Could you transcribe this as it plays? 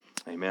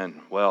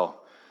Amen. Well,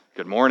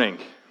 good morning.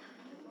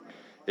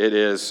 It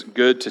is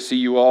good to see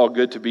you all,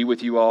 good to be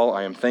with you all.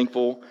 I am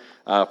thankful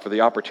for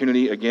the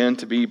opportunity again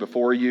to be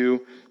before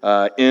you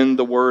in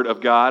the Word of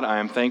God. I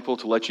am thankful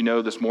to let you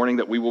know this morning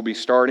that we will be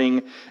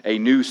starting a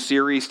new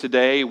series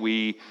today.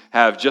 We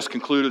have just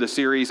concluded a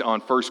series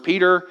on 1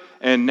 Peter,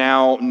 and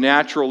now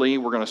naturally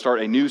we're going to start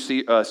a new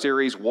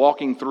series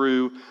walking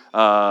through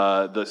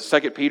the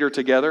 2 Peter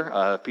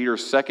together,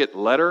 Peter's second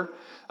letter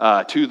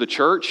to the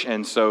church.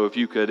 And so if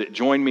you could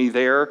join me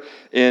there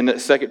in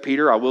 2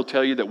 Peter, I will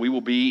tell you that we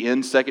will be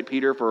in 2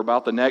 Peter for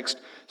about the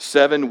next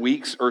 7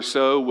 weeks or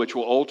so, which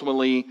will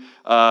ultimately,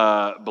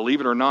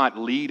 believe it or not,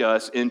 lead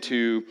us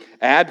into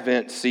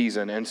Advent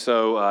season. And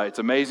so it's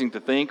amazing to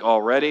think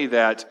already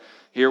that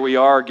here we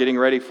are getting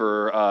ready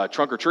for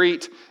trunk or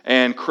treat,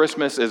 and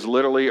Christmas is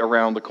literally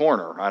around the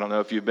corner. I don't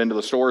know if you've been to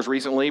the stores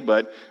recently,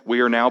 but we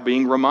are now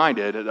being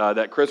reminded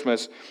that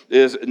Christmas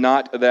is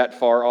not that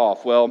far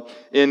off. Well,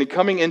 in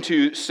coming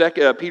into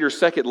Peter's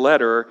second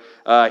letter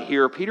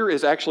here, Peter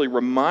is actually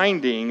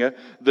reminding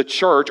the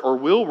church, or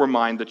will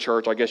remind the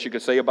church, I guess you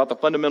could say, about the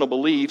fundamental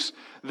beliefs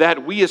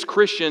that we as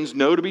Christians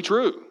know to be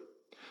true.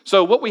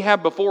 So what we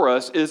have before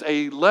us is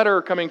a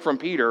letter coming from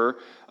Peter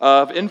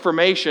of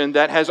information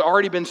that has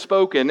already been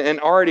spoken and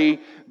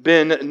already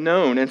been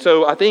known. And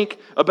so I think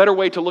a better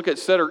way to look at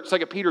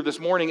 2 Peter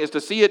this morning is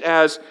to see it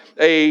as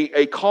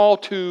a call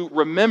to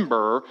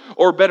remember,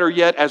 or better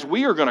yet, as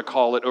we are going to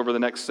call it over the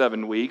next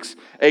 7 weeks,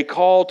 a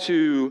call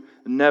to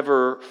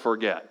never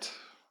forget.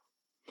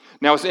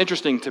 Now, it's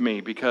interesting to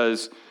me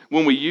because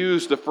when we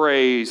use the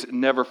phrase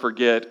never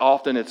forget,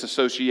 often it's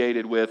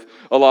associated with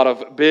a lot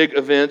of big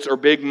events or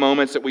big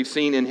moments that we've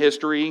seen in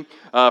history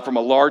from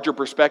a larger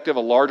perspective,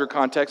 a larger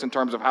context in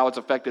terms of how it's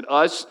affected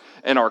us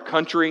and our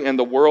country and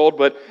the world.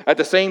 But at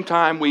the same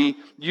time, we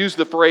use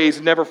the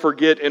phrase never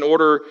forget in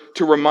order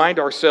to remind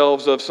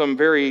ourselves of some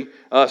very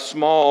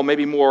small,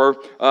 maybe more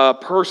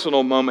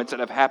personal moments that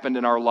have happened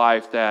in our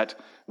life that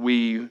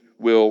we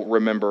will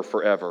remember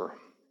forever.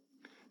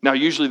 Now,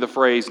 usually the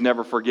phrase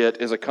never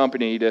forget is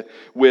accompanied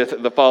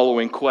with the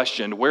following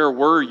question: where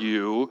were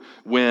you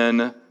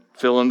when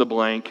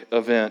fill-in-the-blank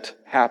event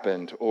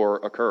happened or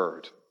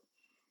occurred?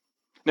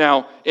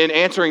 Now, in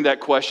answering that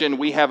question,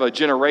 we have a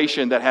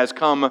generation that has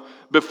come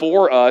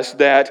before us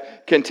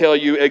that can tell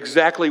you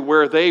exactly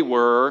where they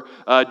were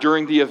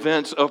during the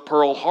events of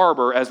Pearl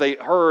Harbor as they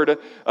heard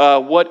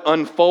what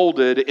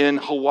unfolded in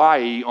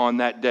Hawaii on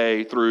that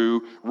day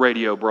through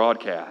radio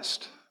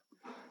broadcast.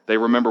 They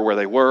remember where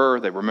they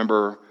were. They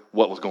remember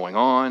what was going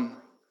on.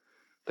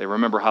 They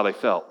remember how they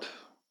felt.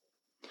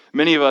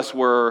 Many of us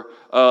were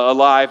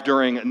alive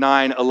during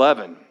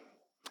 9/11,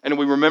 and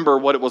we remember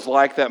what it was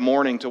like that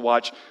morning to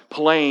watch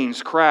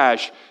planes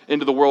crash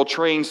into the World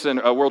Trade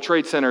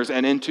Centers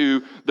and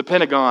into the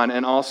Pentagon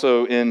and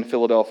also in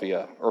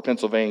Philadelphia or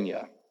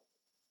Pennsylvania.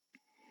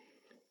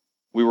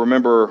 We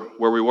remember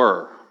where we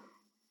were.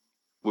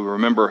 We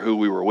remember who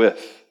we were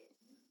with.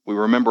 We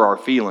remember our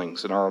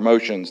feelings and our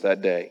emotions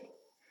that day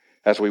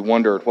as we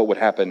wondered what would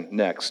happen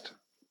next.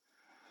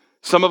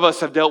 Some of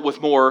us have dealt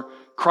with more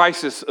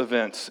crisis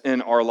events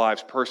in our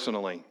lives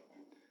personally.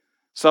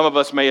 Some of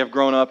us may have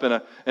grown up in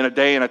a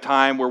day and a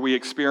time where we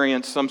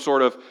experienced some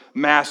sort of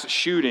mass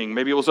shooting.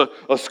 Maybe it was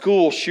a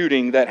school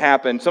shooting that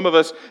happened. Some of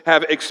us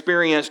have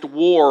experienced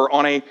war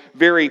on a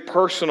very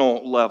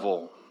personal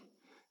level.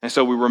 And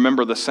so we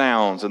remember the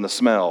sounds and the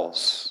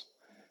smells.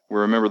 We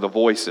remember the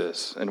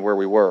voices and where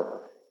we were.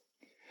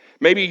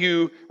 Maybe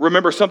you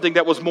remember something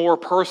that was more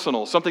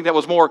personal, something that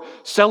was more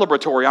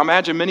celebratory. I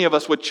imagine many of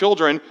us with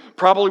children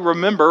probably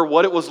remember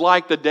what it was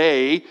like the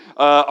day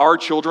our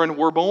children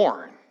were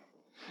born.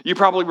 You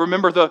probably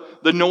remember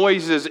the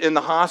noises in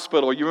the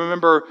hospital. You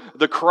remember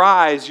the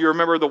cries. You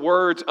remember the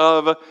words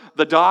of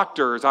the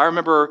doctors. I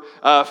remember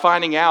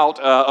finding out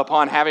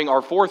upon having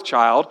our fourth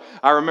child,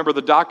 I remember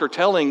the doctor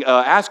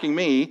asking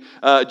me,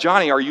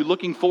 Johnny, are you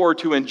looking forward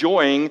to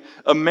enjoying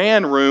a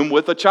man room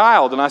with a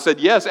child? And I said,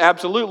 yes,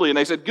 absolutely. And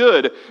they said,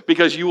 good,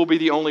 because you will be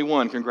the only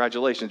one.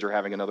 Congratulations, you're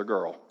having another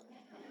girl.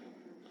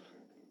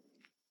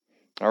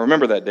 I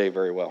remember that day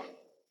very well.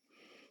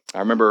 I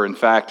remember, in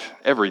fact,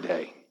 every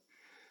day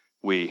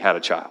we had a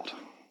child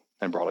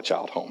and brought a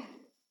child home.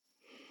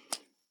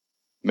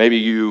 Maybe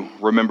you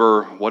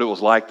remember what it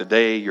was like the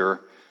day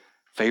your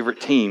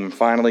favorite team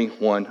finally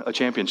won a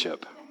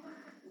championship.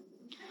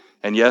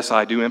 And yes,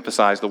 I do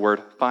emphasize the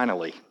word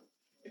finally.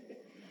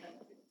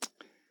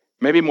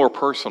 Maybe more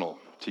personal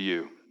to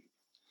you.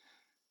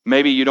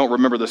 Maybe you don't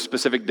remember the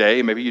specific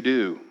day, maybe you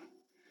do.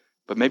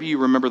 But maybe you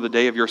remember the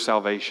day of your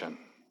salvation.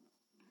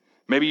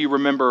 Maybe you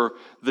remember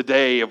the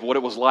day of what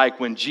it was like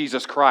when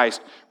Jesus Christ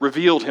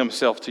revealed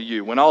himself to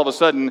you, when all of a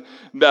sudden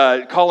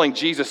calling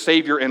Jesus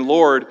Savior and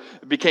Lord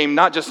became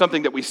not just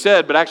something that we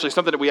said, but actually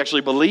something that we actually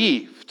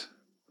believed.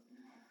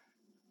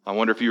 I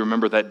wonder if you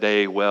remember that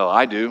day well.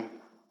 I do.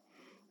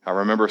 I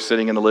remember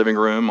sitting in the living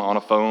room on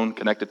a phone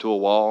connected to a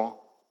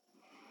wall.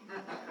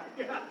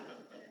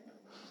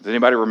 Does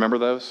anybody remember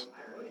those?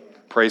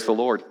 Praise the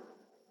Lord.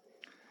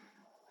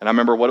 And I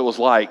remember what it was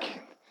like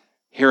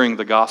hearing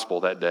the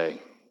gospel that day.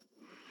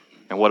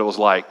 and what it was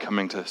like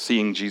coming to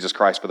seeing Jesus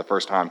Christ for the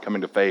first time,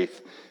 coming to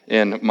faith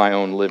in my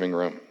own living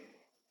room.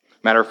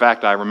 Matter of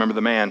fact, I remember the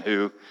man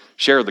who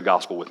shared the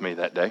gospel with me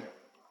that day.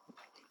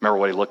 Remember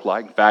what he looked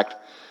like. In fact,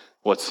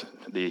 what's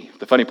the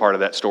funny part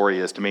of that story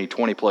is, to me,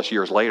 20 plus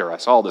years later, I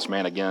saw this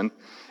man again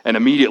and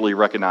immediately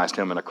recognized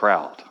him in a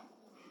crowd,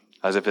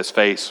 as if his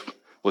face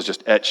was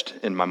just etched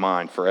in my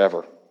mind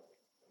forever.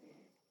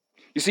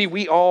 You see,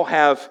 we all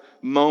have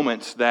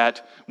moments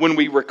that when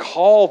we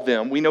recall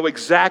them, we know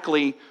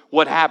exactly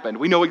what happened.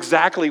 We know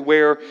exactly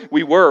where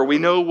we were. We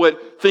know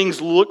what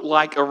things looked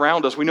like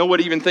around us. We know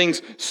what even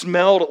things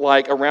smelled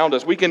like around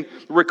us. We can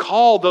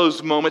recall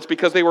those moments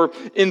because they were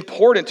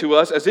important to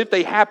us as if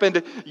they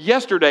happened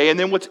yesterday. And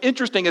then what's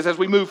interesting is as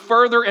we move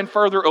further and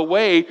further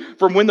away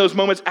from when those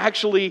moments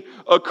actually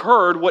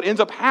occurred, what ends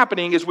up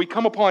happening is we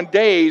come upon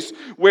days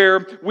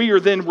where we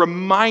are then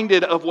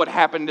reminded of what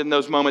happened in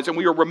those moments, and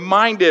we are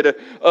reminded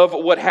of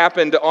what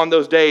happened on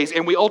those days,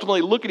 and we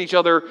ultimately look at each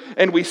other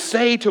and we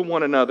say to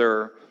one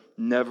another,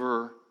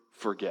 never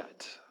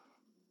forget.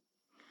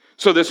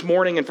 So this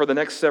morning and for the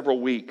next several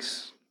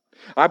weeks,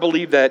 I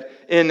believe that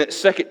in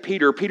 2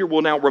 Peter, Peter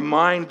will now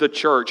remind the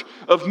church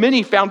of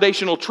many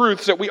foundational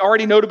truths that we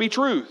already know to be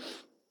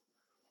truth.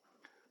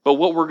 But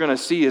what we're going to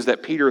see is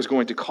that Peter is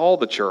going to call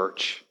the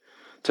church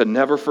to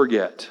never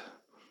forget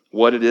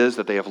what it is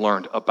that they have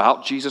learned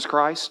about Jesus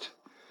Christ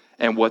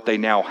and what they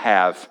now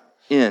have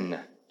in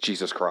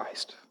Jesus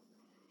Christ.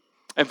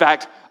 In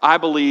fact, I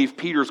believe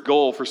Peter's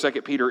goal for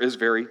 2 Peter is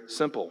very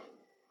simple.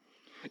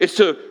 It's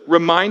to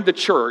remind the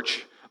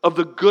church of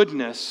the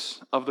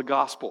goodness of the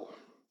gospel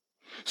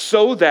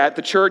so that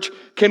the church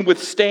can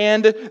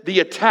withstand the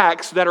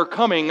attacks that are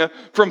coming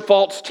from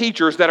false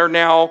teachers that are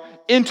now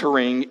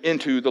entering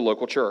into the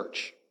local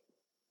church.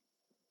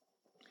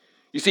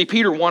 You see,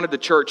 Peter wanted the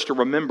church to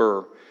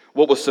remember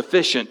what was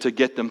sufficient to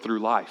get them through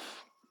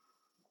life.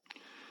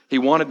 He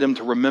wanted them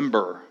to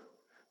remember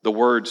the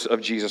words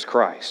of Jesus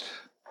Christ.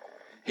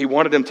 He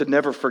wanted them to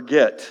never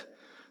forget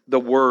the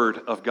Word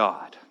of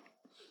God.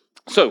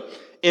 So,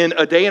 in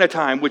a day and a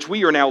time which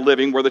we are now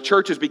living, where the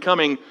church is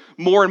becoming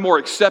more and more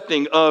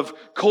accepting of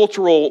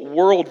cultural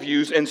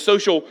worldviews and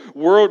social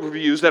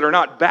worldviews that are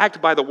not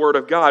backed by the Word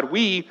of God,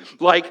 we,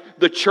 like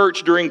the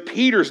church during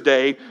Peter's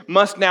day,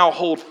 must now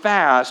hold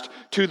fast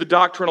to the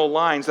doctrinal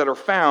lines that are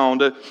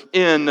found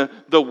in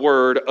the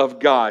Word of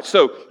God.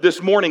 So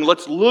this morning,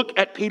 let's look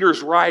at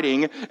Peter's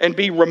writing and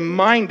be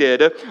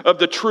reminded of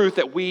the truth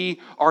that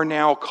we are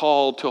now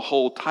called to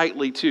hold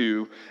tightly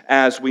to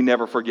as we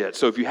never forget.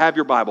 So if you have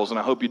your Bibles, and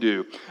I hope you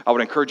do, I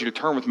would encourage you to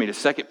turn with me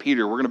to 2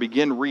 Peter. We're going to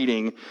begin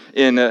reading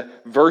in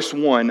verse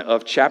 1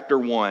 of chapter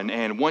 1.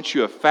 And once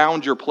you have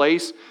found your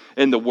place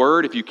in the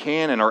Word, if you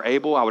can and are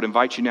able, I would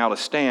invite you now to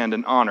stand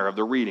in honor of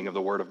the reading of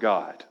the Word of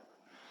God.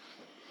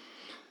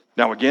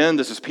 Now again,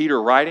 this is Peter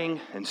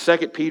writing. In 2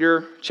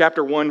 Peter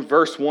chapter 1,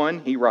 verse 1,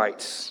 he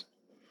writes,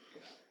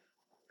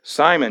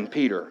 Simon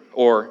Peter,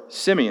 or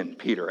Simeon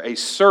Peter, a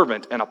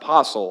servant and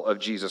apostle of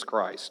Jesus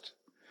Christ,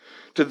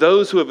 to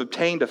those who have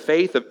obtained a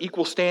faith of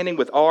equal standing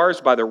with ours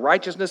by the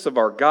righteousness of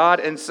our God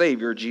and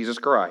Savior, Jesus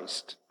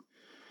Christ.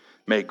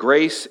 May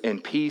grace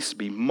and peace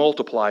be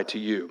multiplied to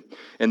you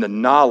in the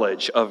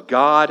knowledge of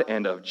God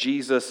and of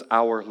Jesus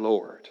our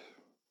Lord.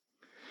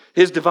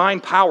 His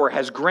divine power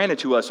has granted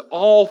to us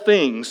all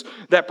things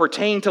that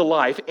pertain to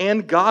life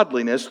and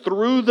godliness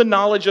through the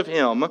knowledge of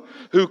Him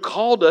who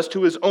called us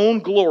to His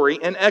own glory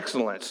and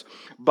excellence,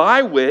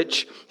 by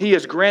which He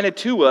has granted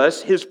to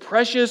us His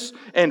precious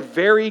and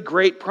very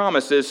great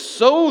promises,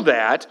 so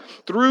that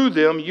through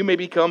them you may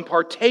become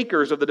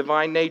partakers of the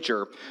divine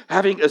nature,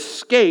 having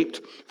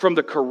escaped from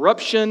the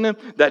corruption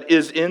that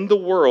is in the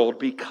world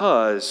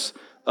because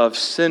of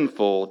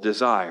sinful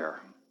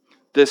desire.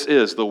 This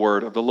is the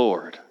word of the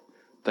Lord.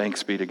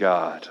 Thanks be to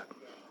God.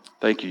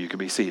 Thank you. You can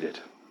be seated.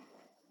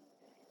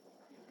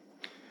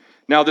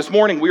 Now, this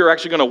morning, we are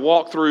actually going to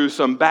walk through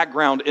some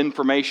background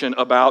information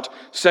about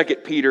 2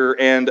 Peter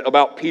and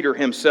about Peter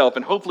himself.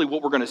 And hopefully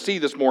what we're going to see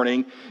this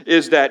morning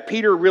is that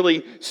Peter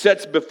really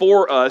sets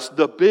before us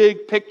the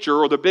big picture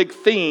or the big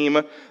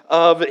theme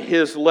of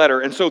his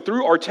letter. And so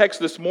through our text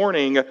this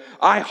morning,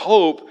 I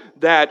hope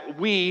that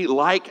we,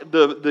 like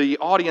the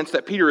audience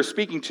that Peter is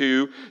speaking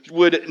to,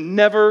 would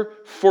never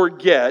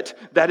forget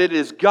that it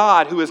is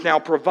God who has now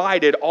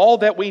provided all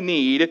that we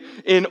need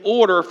in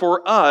order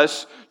for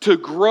us to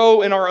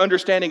grow in our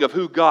understanding of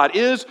who God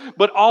is,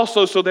 but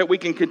also so that we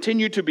can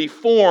continue to be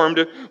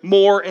formed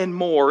more and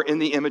more in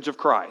the image of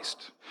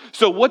Christ.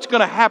 So what's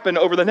going to happen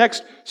over the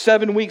next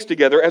 7 weeks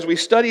together as we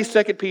study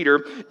 2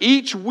 Peter,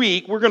 each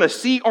week we're going to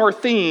see our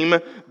theme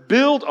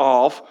build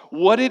off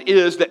what it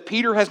is that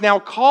Peter has now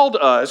called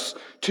us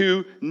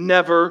to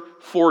never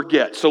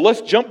forget. So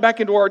let's jump back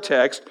into our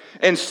text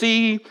and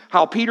see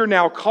how Peter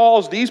now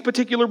calls these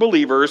particular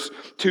believers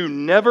to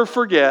never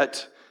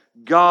forget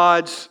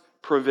God's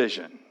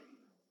provision.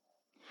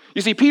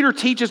 You see, Peter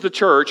teaches the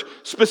church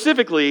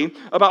specifically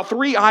about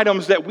 3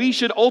 items that we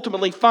should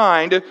ultimately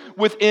find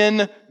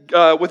within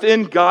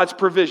God's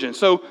provision.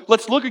 So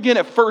let's look again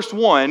at verse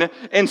 1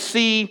 and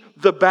see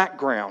the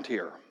background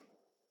here.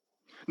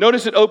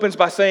 Notice it opens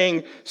by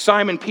saying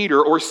Simon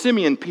Peter or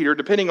Simeon Peter,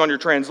 depending on your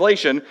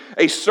translation,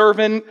 a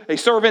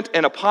servant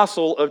and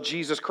apostle of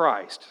Jesus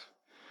Christ.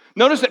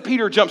 Notice that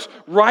Peter jumps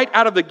right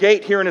out of the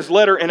gate here in his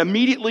letter and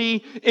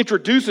immediately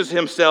introduces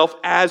himself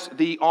as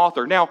the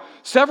author. Now,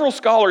 several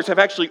scholars have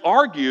actually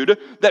argued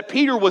that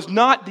Peter was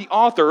not the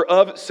author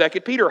of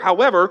 2 Peter.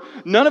 However,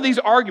 none of these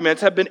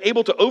arguments have been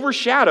able to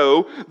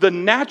overshadow the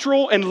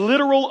natural and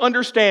literal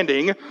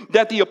understanding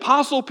that the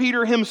apostle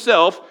Peter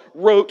himself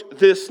wrote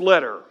this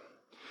letter.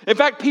 In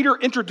fact, Peter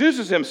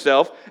introduces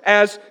himself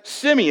as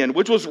Simeon,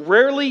 which was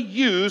rarely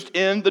used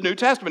in the New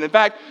Testament. In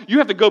fact, you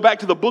have to go back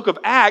to the book of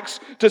Acts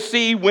to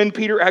see when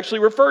Peter actually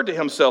referred to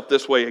himself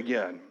this way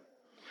again.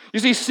 You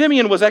see,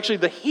 Simeon was actually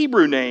the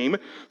Hebrew name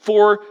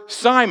for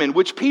Simon,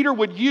 which Peter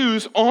would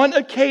use on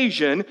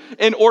occasion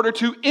in order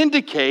to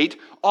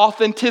indicate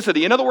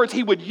authenticity. In other words,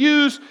 he would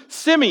use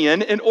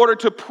Simeon in order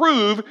to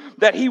prove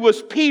that he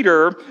was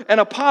Peter, an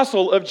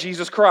apostle of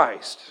Jesus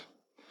Christ.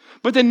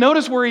 But then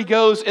notice where he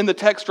goes in the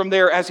text from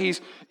there as he's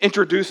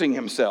introducing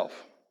himself.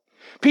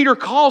 Peter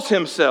calls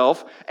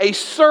himself a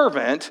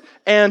servant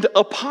and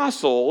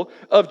apostle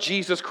of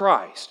Jesus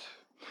Christ.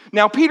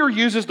 Now, Peter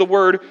uses the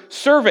word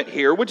servant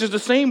here, which is the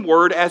same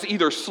word as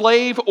either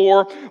slave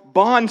or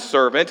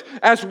bondservant,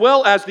 as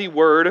well as the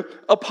word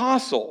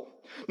apostle.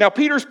 Now,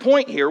 Peter's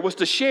point here was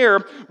to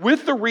share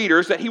with the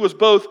readers that he was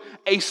both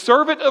a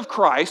servant of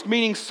Christ,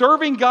 meaning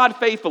serving God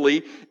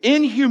faithfully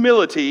in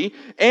humility,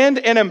 and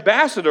an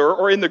ambassador,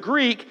 or in the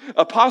Greek,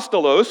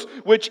 apostolos,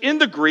 which in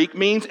the Greek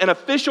means an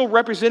official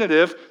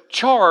representative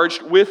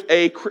charged with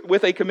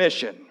a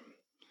commission.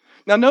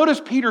 Now,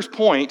 notice Peter's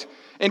point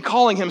in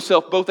calling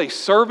himself both a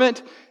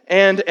servant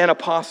and an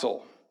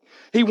apostle.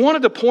 He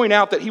wanted to point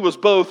out that he was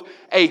both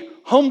a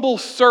humble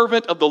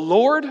servant of the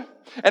Lord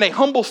and a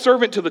humble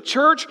servant to the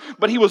church,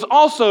 but he was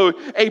also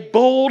a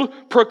bold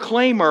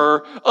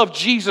proclaimer of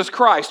Jesus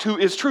Christ, who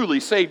is truly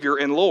Savior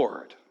and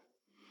Lord.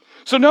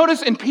 So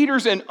notice in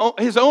Peter's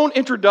his own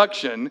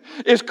introduction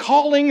is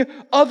calling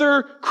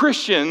other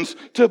Christians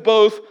to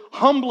both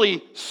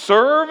humbly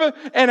serve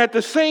and at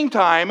the same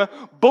time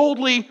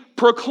boldly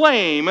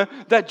proclaim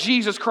that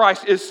Jesus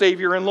Christ is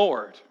Savior and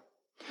Lord.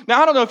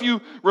 Now, I don't know if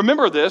you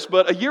remember this,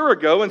 but a year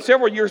ago and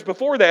several years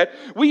before that,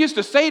 we used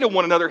to say to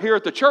one another here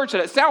at the church that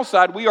at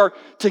Southside we are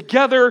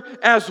together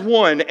as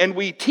one, and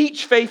we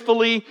teach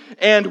faithfully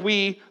and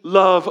we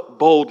love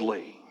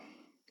boldly.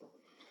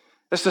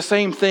 That's the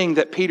same thing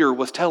that Peter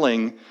was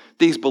telling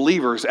these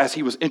believers as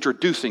he was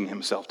introducing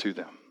himself to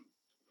them.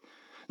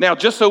 Now,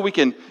 just so we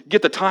can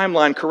get the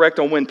timeline correct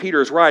on when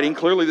Peter is writing,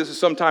 clearly this is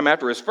sometime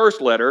after his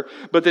first letter,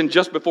 but then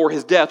just before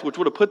his death, which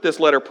would have put this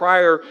letter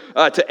prior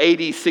to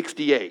AD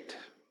 68.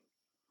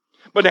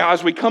 But now,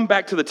 as we come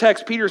back to the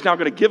text, Peter's now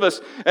going to give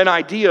us an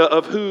idea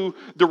of who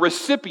the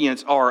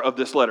recipients are of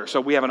this letter.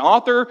 So we have an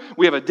author,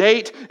 we have a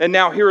date, and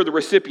now here are the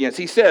recipients.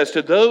 He says,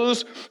 to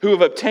those who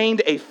have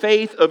obtained a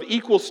faith of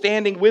equal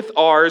standing with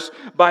ours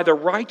by the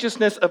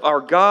righteousness of our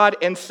God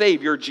and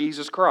Savior,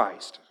 Jesus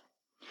Christ.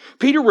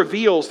 Peter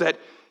reveals that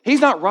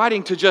he's not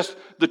writing to just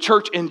the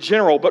church in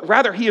general, but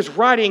rather he is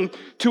writing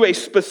to a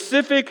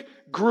specific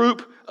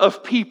group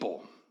of people.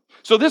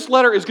 So this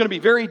letter is going to be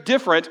very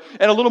different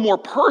and a little more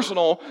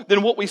personal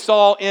than what we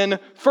saw in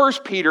 1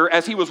 Peter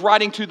as he was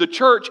writing to the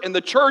church and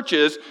the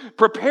churches,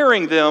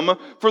 preparing them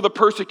for the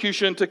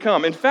persecution to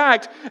come. In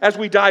fact, as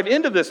we dive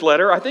into this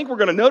letter, I think we're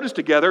going to notice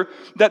together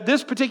that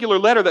this particular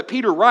letter that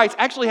Peter writes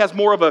actually has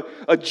more of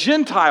a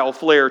Gentile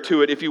flair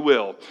to it, if you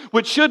will,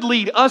 which should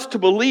lead us to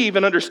believe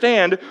and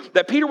understand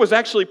that Peter was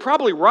actually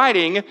probably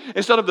writing,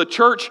 instead of the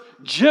church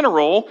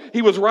general,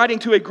 he was writing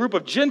to a group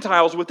of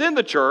Gentiles within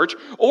the church,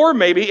 or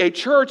maybe a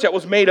church that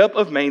was made up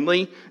of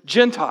mainly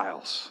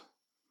Gentiles.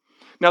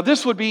 Now,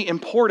 this would be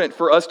important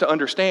for us to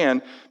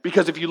understand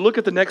because if you look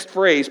at the next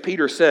phrase,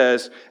 Peter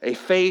says, a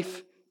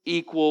faith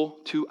equal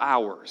to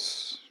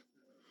ours.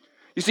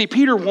 You see,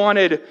 Peter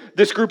wanted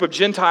this group of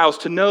Gentiles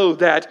to know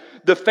that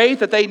the faith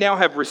that they now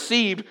have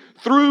received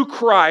through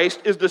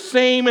Christ is the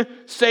same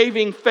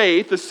saving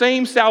faith, the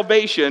same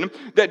salvation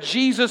that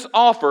Jesus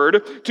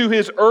offered to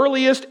his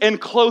earliest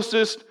and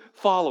closest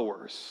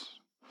followers.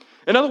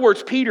 In other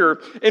words, Peter,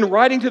 in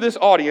writing to this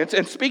audience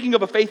and speaking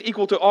of a faith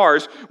equal to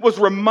ours, was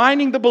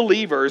reminding the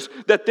believers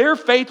that their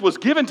faith was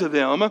given to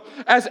them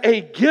as a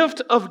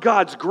gift of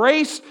God's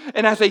grace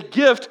and as a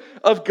gift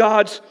of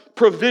God's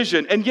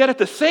provision. And yet at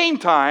the same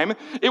time,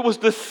 it was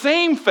the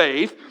same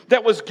faith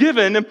that was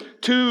given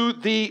to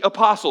the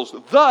apostles.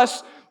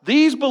 Thus,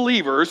 these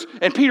believers,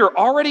 and Peter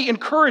already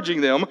encouraging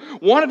them,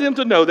 wanted them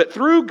to know that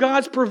through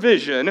God's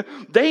provision,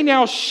 they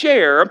now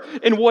share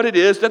in what it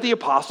is that the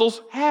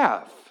apostles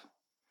have.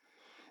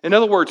 In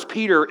other words,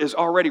 Peter is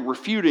already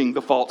refuting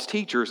the false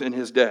teachers in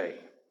his day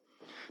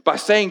by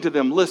saying to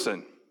them,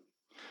 listen,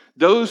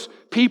 those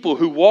people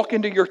who walk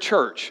into your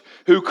church,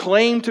 who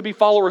claim to be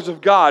followers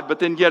of God, but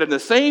then yet in the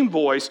same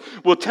voice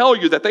will tell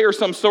you that they are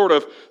some sort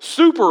of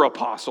super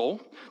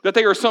apostle, that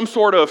they are some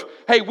sort of,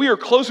 hey, we are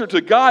closer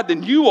to God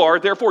than you are,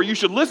 therefore you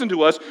should listen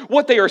to us.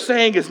 What they are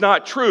saying is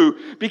not true,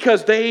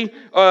 because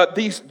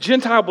these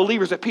Gentile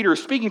believers that Peter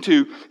is speaking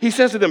to, he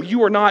says to them,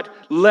 you are not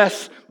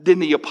less than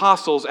the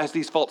apostles, as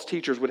these false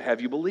teachers would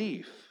have you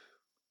believe.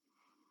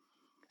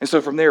 And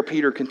so from there,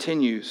 Peter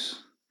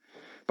continues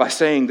by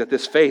saying that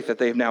this faith that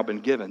they have now been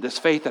given, this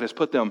faith that has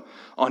put them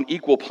on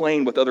equal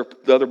plane with the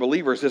other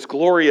believers, this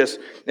glorious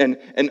and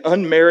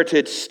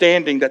unmerited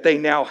standing that they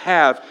now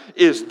have,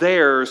 is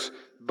theirs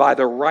by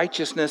the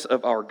righteousness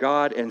of our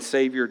God and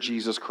Savior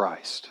Jesus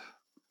Christ.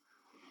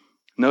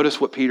 Notice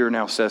what Peter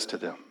now says to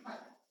them.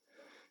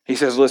 He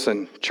says,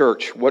 listen,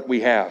 church, what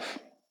we have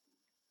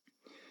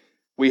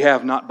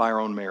not by our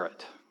own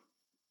merit.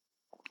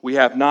 We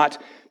have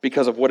not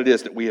because of what it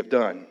is that we have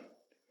done.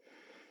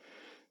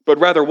 But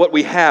rather what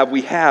we have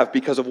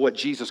because of what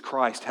Jesus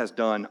Christ has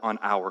done on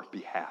our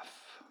behalf.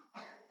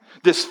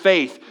 This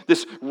faith,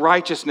 this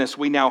righteousness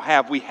we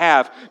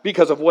have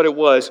because of what it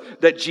was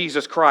that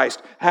Jesus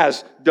Christ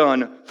has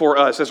done for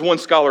us. As one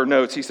scholar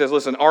notes, he says,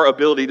 listen, our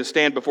ability to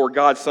stand before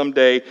God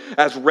someday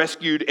as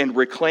rescued and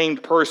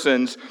reclaimed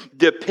persons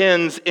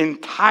depends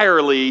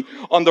entirely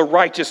on the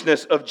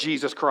righteousness of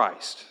Jesus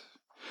Christ.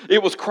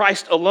 It was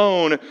Christ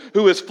alone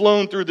who has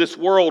flown through this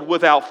world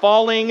without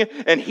falling,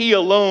 and He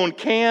alone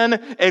can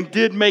and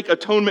did make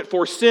atonement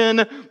for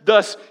sin.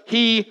 Thus,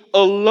 He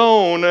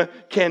alone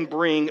can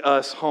bring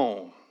us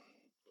home.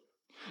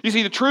 You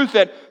see, the truth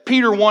that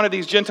Peter wanted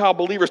these Gentile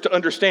believers to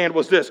understand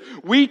was this: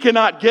 we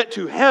cannot get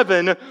to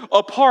heaven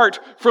apart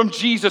from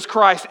Jesus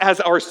Christ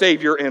as our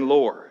Savior and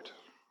Lord.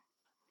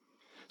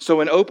 So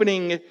in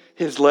opening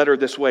his letter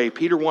this way,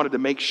 Peter wanted to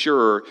make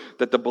sure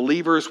that the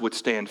believers would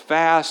stand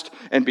fast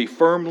and be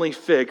firmly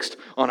fixed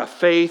on a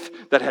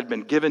faith that had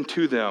been given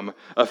to them,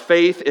 a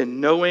faith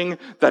in knowing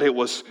that it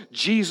was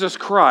Jesus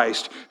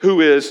Christ who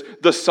is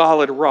the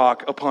solid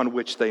rock upon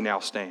which they now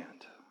stand.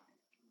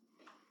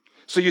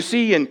 So you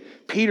see in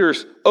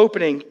Peter's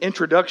opening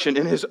introduction,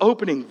 in his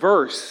opening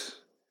verse,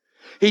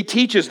 he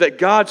teaches that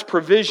God's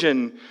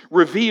provision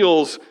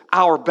reveals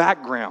our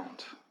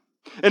background.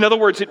 In other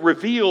words, it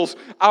reveals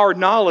our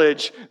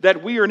knowledge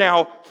that we are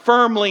now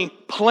firmly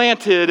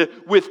planted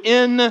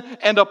within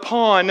and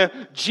upon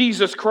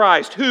Jesus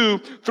Christ, who,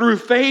 through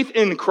faith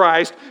in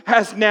Christ,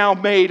 has now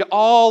made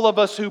all of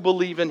us who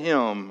believe in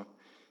Him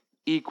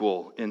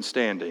equal in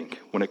standing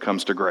when it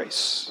comes to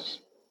grace.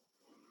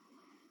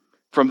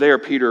 From there,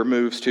 Peter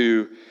moves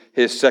to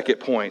his second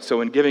point.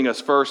 So in giving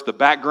us first the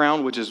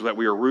background, which is that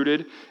we are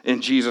rooted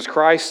in Jesus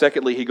Christ.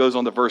 Secondly, he goes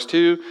on to verse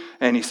 2,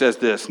 and he says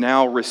this: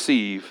 now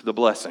receive the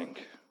blessing.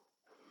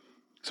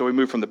 So we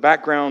move from the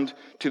background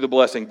to the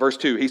blessing. Verse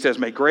 2, he says,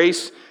 may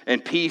grace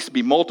and peace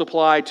be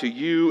multiplied to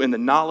you in the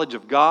knowledge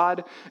of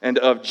God and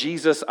of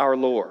Jesus our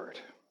Lord.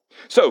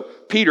 So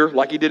Peter,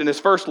 like he did in his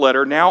first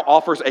letter, now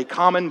offers a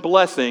common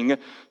blessing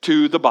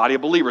to the body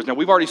of believers. Now,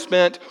 we've already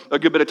spent a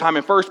good bit of time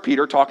in 1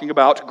 Peter talking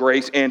about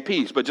grace and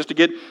peace. But just to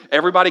get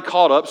everybody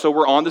caught up so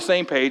we're on the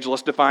same page,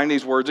 let's define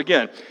these words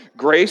again.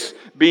 Grace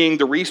being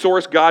the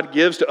resource God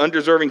gives to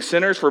undeserving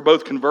sinners for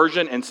both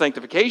conversion and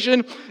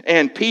sanctification.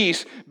 And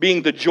peace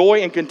being the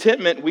joy and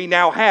contentment we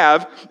now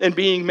have in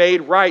being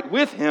made right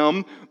with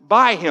Him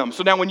by Him.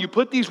 So now when you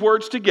put these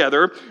words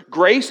together,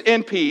 grace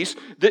and peace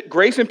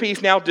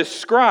now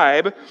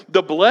describe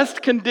the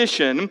blessed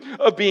condition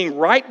of being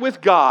right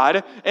with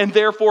God and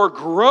therefore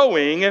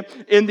growing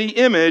in the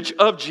image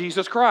of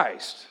Jesus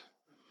Christ.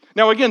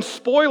 Now again,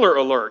 spoiler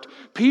alert,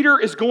 Peter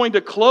is going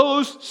to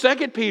close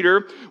 2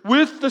 Peter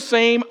with the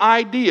same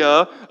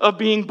idea of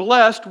being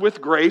blessed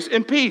with grace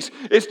and peace.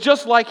 It's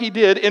just like he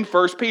did in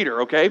 1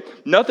 Peter, okay?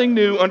 Nothing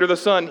new under the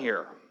sun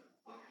here.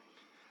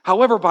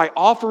 However, by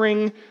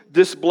offering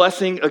this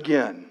blessing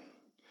again,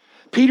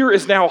 Peter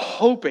is now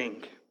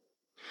hoping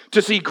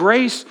to see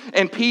grace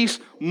and peace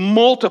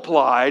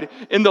multiplied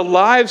in the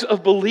lives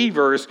of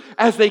believers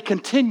as they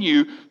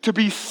continue to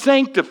be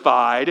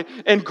sanctified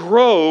and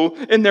grow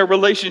in their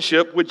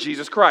relationship with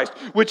Jesus Christ,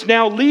 which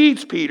now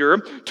leads Peter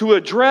to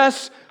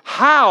address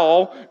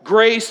how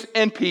grace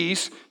and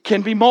peace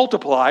can be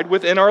multiplied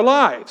within our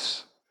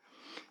lives.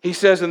 He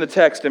says in the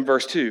text in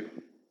verse 2,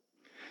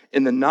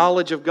 in the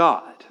knowledge of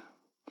God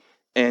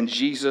and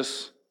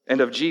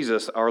of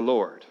Jesus our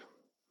Lord.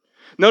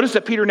 Notice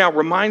that Peter now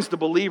reminds the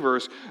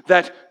believers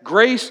that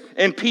grace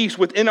and peace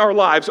within our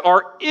lives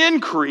are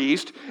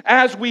increased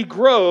as we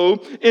grow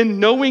in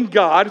knowing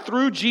God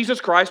through Jesus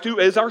Christ, who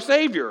is our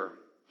Savior.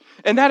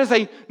 And that is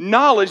a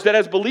knowledge that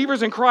as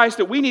believers in Christ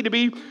that we need to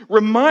be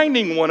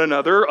reminding one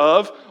another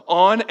of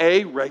on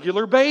a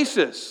regular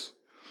basis.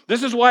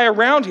 This is why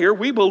around here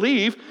we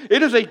believe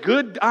it is a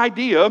good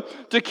idea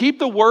to keep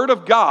the Word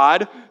of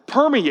God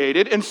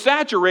permeated and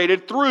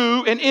saturated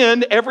through and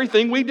in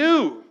everything we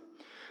do.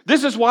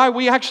 This is why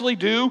we actually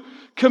do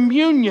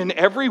communion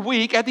every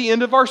week at the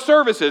end of our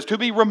services, to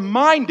be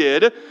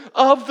reminded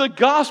of the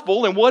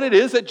gospel and what it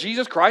is that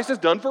Jesus Christ has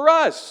done for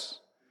us.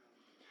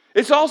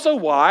 It's also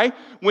why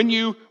when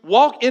you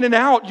walk in and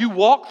out, you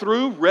walk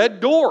through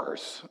red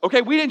doors.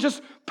 Okay, we didn't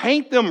just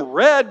paint them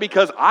red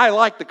because I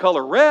like the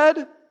color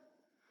red.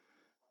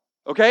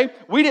 Okay?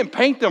 We didn't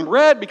paint them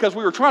red because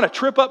we were trying to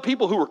trip up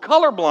people who were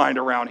colorblind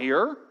around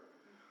here.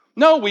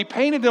 No, we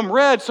painted them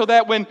red so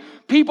that when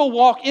people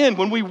walk in,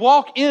 when we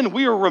walk in,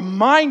 we are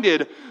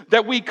reminded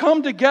that we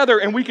come together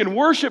and we can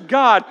worship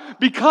God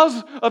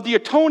because of the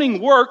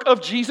atoning work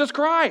of Jesus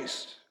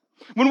Christ.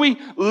 When we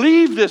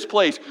leave this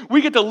place,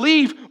 we get to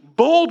leave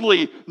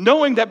boldly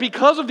knowing that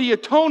because of the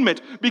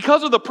atonement,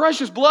 because of the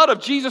precious blood of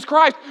Jesus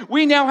Christ,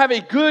 we now have a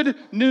good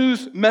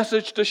news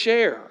message to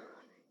share.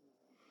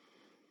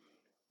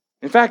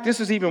 In fact, this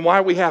is even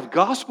why we have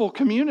gospel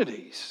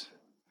communities.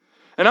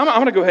 And I'm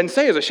going to go ahead and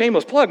say as a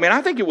shameless plug, man,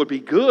 I think it would be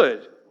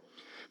good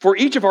for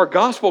each of our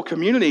gospel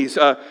communities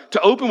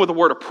to open with a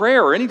word of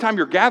prayer, or anytime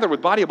you're gathered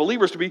with a body of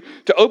believers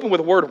to open with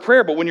a word of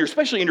prayer. But when you're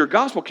especially in your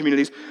gospel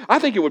communities, I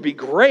think it would be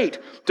great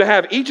to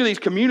have each of these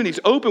communities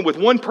open with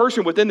one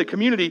person within the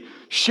community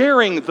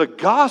sharing the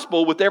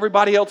gospel with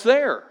everybody else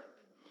there.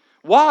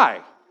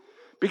 Why?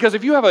 Because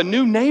if you have a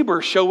new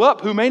neighbor show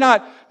up who may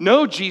not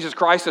know Jesus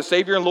Christ as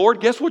Savior and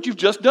Lord, guess what you've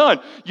just done?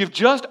 You've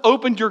just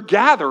opened your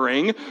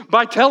gathering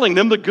by telling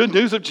them the good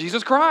news of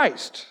Jesus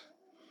Christ.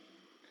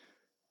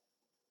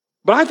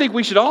 But I think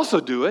we should also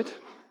do it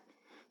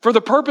for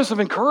the purpose of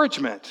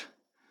encouragement.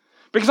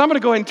 Because I'm going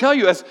to go ahead and tell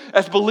you,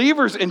 as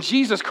believers in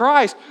Jesus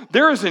Christ,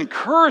 there is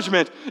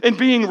encouragement in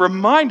being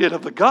reminded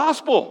of the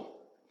gospel.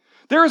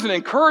 There is an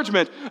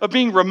encouragement of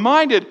being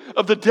reminded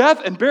of the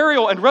death and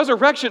burial and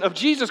resurrection of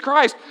Jesus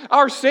Christ,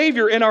 our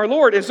Savior and our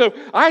Lord. And so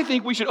I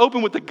think we should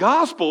open with the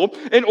gospel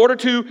in order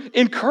to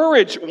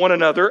encourage one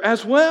another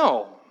as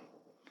well.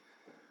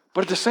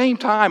 But at the same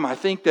time, I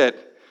think that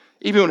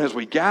even as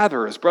we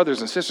gather as brothers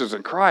and sisters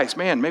in Christ,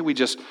 man, may we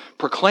just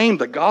proclaim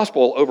the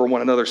gospel over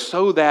one another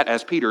so that,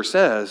 as Peter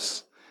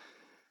says,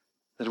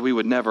 that we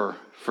would never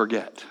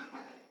forget.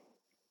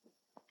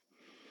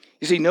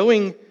 You see,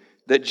 knowing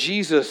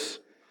Jesus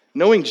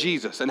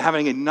and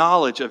having a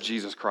knowledge of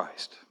Jesus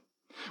Christ.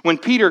 When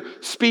Peter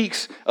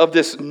speaks of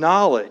this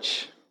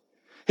knowledge,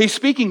 he's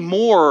speaking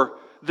more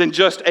than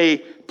just a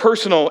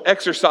personal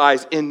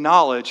exercise in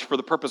knowledge for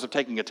the purpose of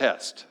taking a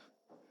test.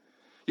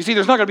 You see,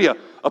 there's not going to be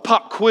a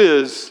pop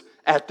quiz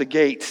at the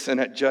gates and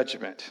at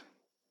judgment.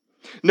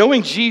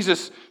 Knowing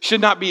Jesus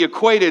should not be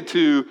equated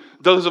to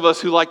those of us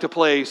who like to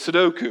play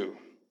Sudoku,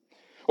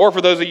 or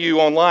for those of you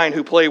online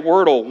who play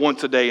Wordle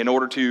once a day in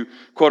order to,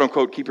 quote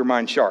unquote, keep your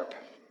mind sharp.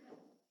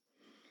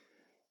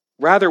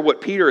 Rather, what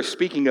Peter is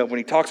speaking of when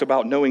he talks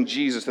about knowing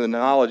Jesus and the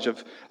knowledge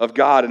of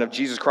God and of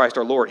Jesus Christ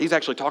our Lord, he's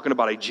actually talking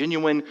about a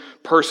genuine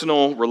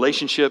personal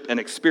relationship and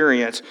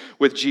experience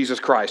with Jesus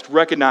Christ,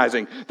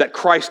 recognizing that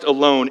Christ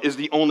alone is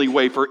the only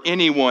way for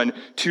anyone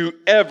to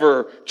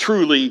ever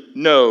truly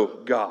know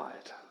God.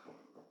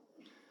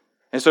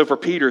 And so for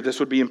Peter,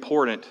 this would be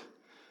important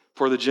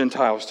for the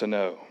Gentiles to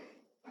know.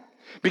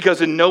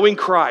 Because in knowing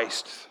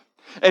Christ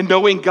and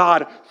knowing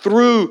God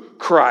through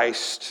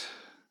Christ,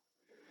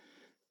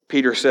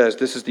 Peter says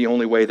this is the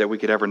only way that we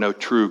could ever know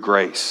true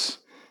grace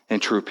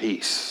and true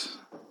peace.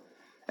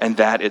 And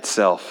that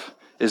itself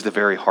is the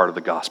very heart of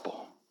the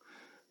gospel.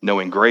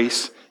 Knowing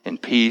grace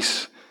and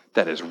peace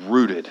that is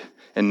rooted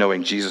in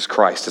knowing Jesus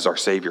Christ as our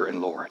Savior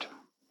and Lord.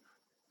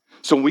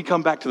 So when we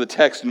come back to the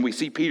text and we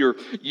see Peter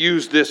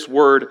use this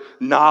word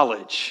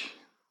knowledge,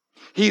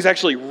 he's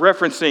actually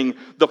referencing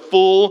the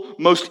full,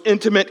 most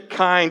intimate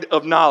kind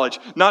of knowledge.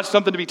 Not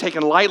something to be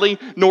taken lightly,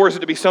 nor is it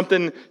to be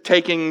something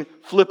taken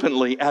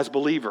flippantly as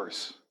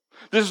believers.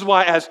 This is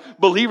why as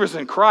believers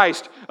in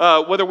Christ,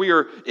 whether we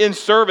are in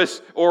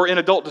service or in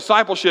adult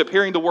discipleship,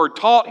 hearing the word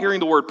taught, hearing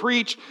the word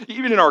preached,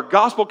 even in our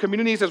gospel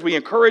communities as we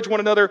encourage one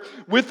another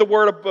with the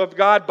word of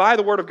God, by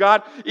the word of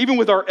God, even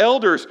with our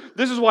elders,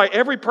 this is why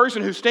every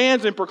person who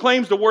stands and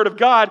proclaims the word of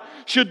God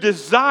should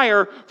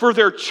desire for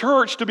their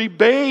church to be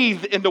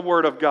bathed in the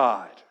word of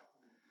God.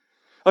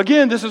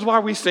 Again, this is why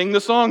we sing the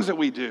songs that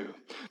we do.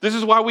 This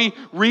is why we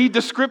read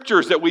the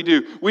scriptures that we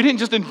do. We didn't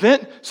just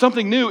invent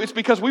something new. It's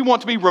because we want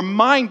to be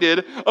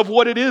reminded of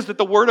what it is that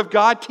the Word of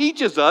God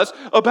teaches us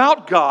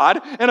about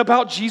God and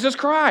about Jesus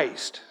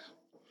Christ.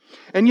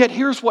 And yet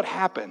here's what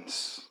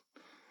happens,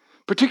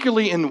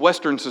 particularly in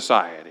Western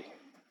society.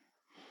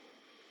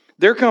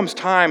 There comes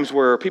times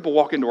where people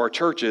walk into our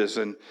churches,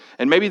 and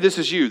maybe this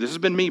is you. This has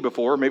been me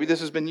before. Maybe this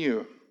has been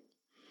you.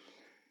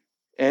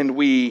 And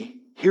we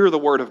hear the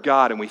word of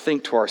God and we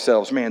think to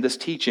ourselves, man, this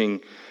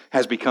teaching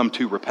has become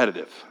too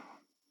repetitive.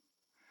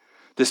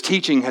 This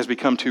teaching has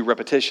become too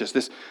repetitious.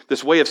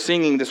 This way of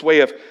singing, this way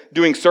of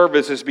doing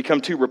service has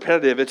become too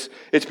repetitive.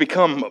 It's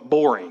become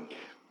boring.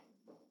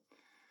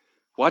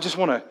 Well, I just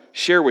want to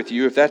share with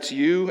you, if that's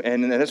you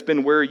and that's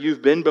been where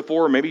you've been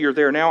before, maybe you're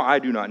there now, I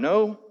do not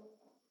know.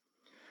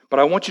 But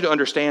I want you to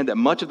understand that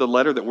much of the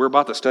letter that we're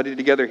about to study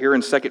together here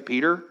in 2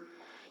 Peter,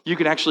 you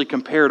can actually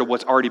compare to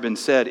what's already been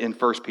said in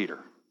 1 Peter.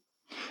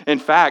 In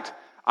fact,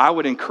 I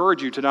would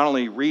encourage you to not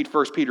only read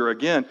 1 Peter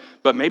again,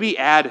 but maybe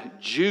add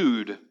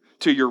Jude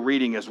to your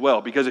reading as well.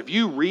 Because if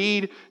you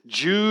read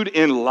Jude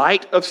in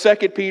light of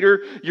 2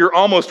 Peter, you're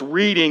almost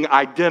reading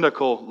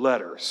identical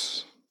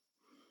letters.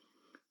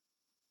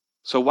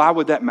 So why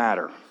would that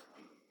matter?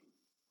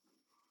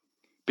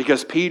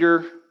 Because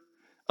Peter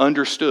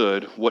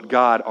understood what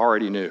God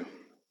already knew,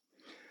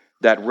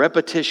 that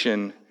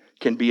repetition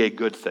can be a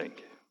good thing.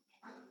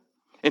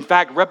 In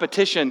fact,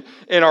 repetition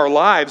in our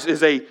lives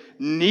is a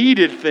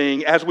needed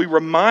thing as we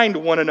remind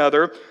one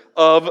another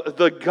of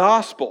the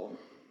gospel.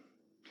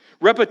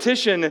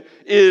 Repetition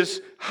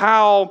is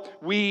how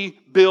we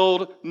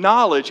build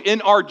knowledge.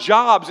 In our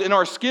jobs, in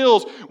our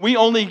skills, we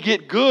only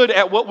get good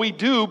at what we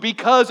do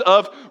because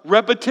of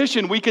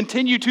repetition. We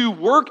continue to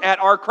work at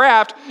our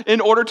craft in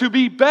order to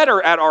be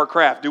better at our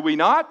craft, do we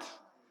not?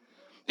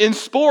 In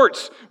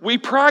sports, we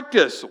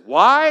practice.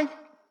 Why?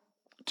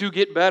 To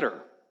get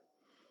better.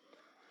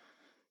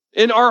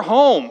 In our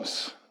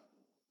homes,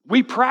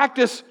 we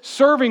practice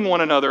serving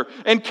one another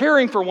and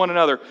caring for one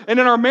another. And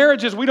in our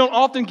marriages, we don't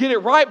often get it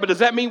right, but does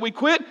that mean we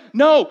quit?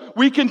 No,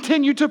 we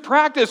continue to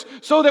practice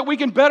so that we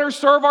can better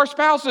serve our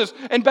spouses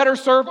and better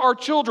serve our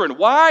children.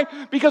 Why?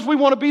 Because we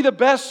want to be the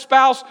best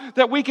spouse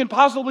that we can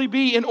possibly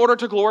be in order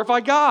to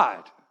glorify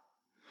God.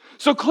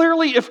 So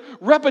clearly, if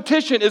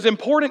repetition is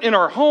important in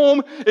our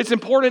home, it's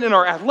important in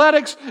our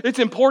athletics, it's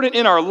important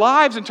in our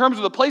lives in terms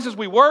of the places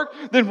we work,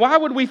 then why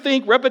would we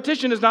think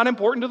repetition is not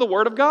important to the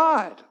Word of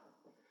God?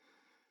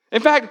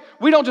 In fact,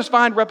 we don't just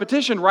find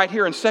repetition right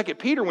here in 2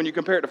 Peter when you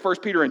compare it to 1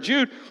 Peter and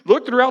Jude.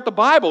 Look throughout the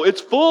Bible.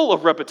 It's full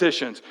of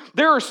repetitions.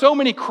 There are so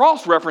many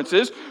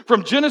cross-references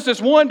from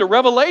Genesis 1 to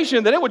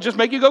Revelation that it would just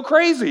make you go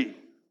crazy.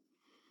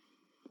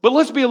 But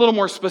let's be a little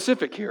more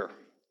specific here.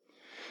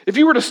 If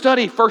you were to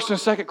study 1st and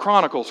 2nd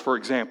Chronicles, for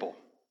example,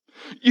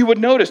 you would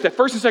notice that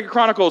 1st and 2nd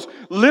Chronicles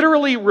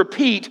literally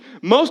repeat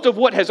most of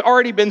what has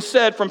already been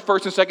said from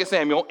 1st and 2nd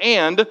Samuel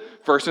and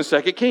 1st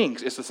and 2nd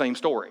Kings. It's the same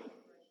story.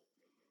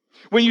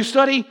 When you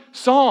study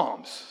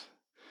Psalms,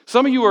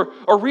 some of you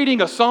are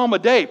reading a psalm a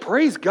day.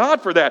 Praise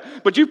God for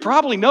that. But you've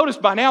probably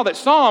noticed by now that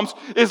Psalms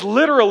is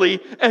literally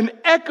an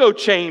echo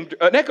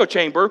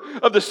chamber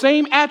of the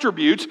same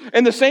attributes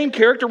and the same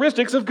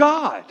characteristics of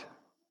God.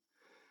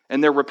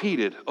 And they're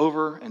repeated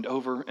over and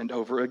over and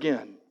over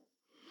again.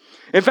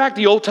 In fact,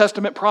 the Old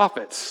Testament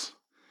prophets,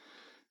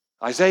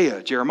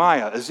 Isaiah,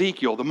 Jeremiah,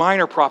 Ezekiel, the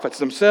minor prophets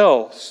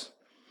themselves,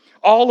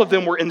 all of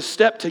them were in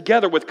step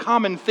together with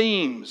common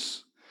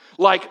themes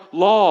like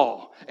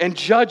law and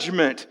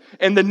judgment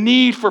and the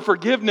need for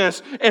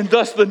forgiveness and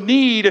thus the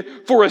need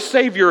for a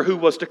Savior who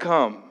was to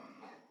come.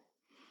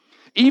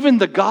 Even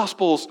the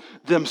Gospels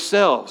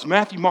themselves,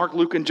 Matthew, Mark,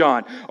 Luke, and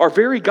John, our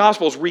very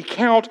Gospels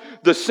recount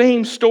the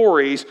same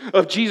stories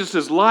of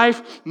Jesus'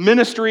 life,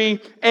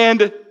 ministry,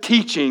 and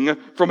teaching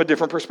from a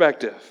different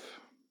perspective.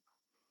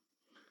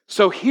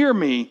 So hear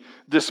me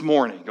this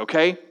morning,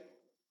 okay?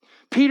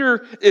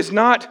 Peter is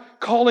not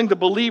calling the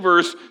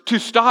believers to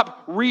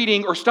stop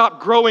reading or stop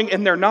growing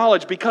in their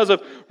knowledge because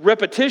of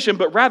repetition,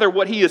 but rather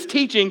what he is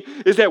teaching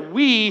is that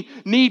we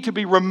need to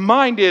be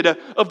reminded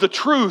of the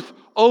truth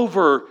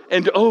over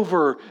and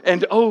over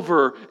and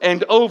over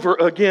and over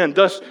again.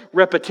 Thus,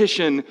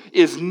 repetition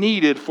is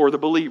needed for the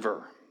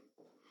believer.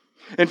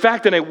 In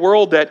fact, in a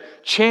world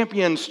that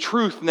champions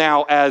truth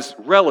now as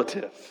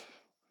relative,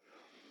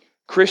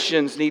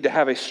 Christians need to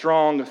have a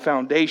strong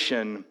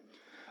foundation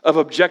of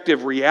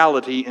objective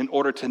reality in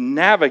order to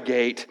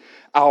navigate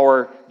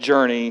our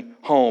journey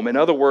home. In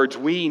other words,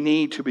 we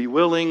need to be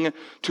willing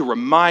to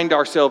remind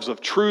ourselves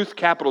of truth,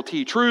 capital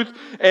T, truth,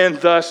 and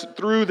thus,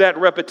 through that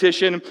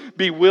repetition,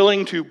 be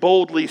willing to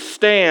boldly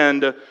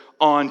stand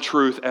on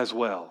truth as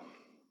well.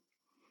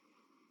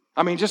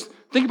 I mean, just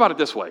think about it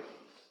this way.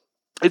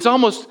 It's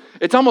almost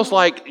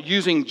like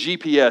using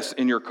GPS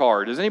in your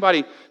car. Does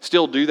anybody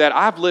still do that?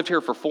 I've lived here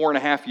for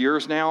 4.5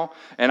 years now,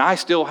 and I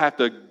still have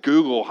to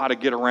Google how to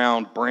get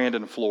around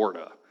Brandon,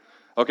 Florida.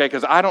 Okay,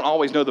 because I don't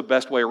always know the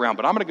best way around.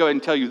 But I'm going to go ahead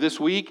and tell you this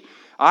week,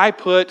 I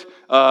put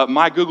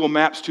my Google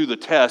Maps to the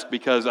test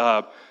because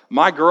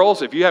my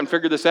girls, if you haven't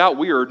figured this out,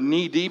 we are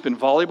knee-deep in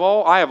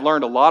volleyball. I have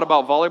learned a lot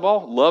about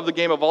volleyball, love the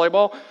game of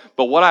volleyball.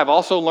 But what I've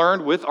also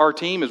learned with our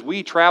team is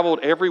we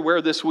traveled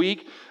everywhere this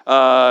week.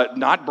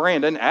 Not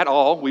Brandon at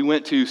all. We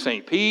went to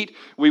St. Pete.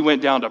 We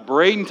went down to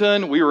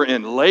Bradenton. We were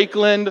in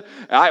Lakeland.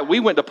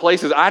 We went to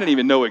places I didn't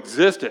even know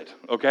existed,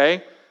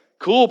 okay?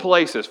 Cool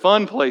places,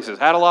 fun places,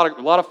 had a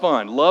lot of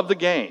fun, loved the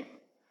game.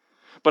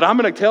 But I'm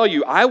going to tell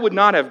you, I would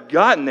not have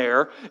gotten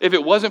there if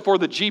it wasn't for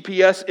the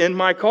GPS in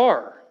my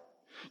car.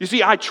 You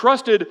see, I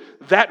trusted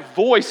that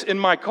voice in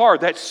my car,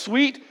 that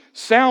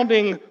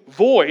sweet-sounding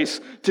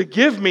voice, to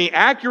give me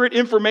accurate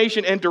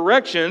information and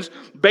directions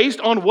based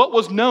on what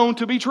was known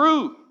to be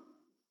true.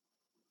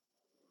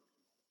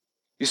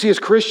 You see, as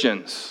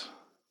Christians,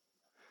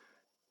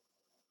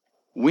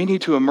 we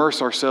need to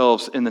immerse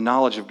ourselves in the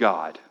knowledge of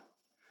God,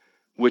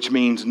 which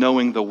means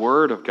knowing the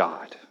Word of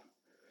God,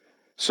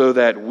 so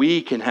that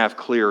we can have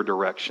clear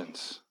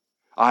directions.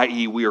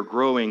 I.e., we are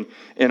growing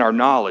in our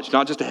knowledge,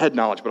 not just a head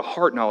knowledge, but a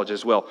heart knowledge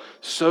as well,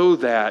 so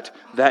that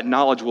that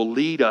knowledge will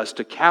lead us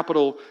to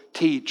capital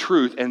T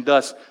truth and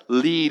thus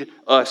lead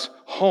us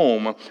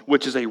home,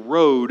 which is a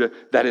road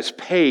that is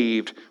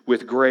paved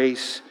with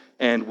grace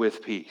and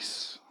with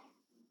peace.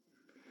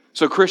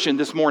 So Christian,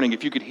 this morning,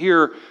 if you could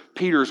hear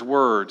Peter's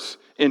words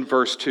in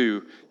verse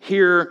 2,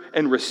 hear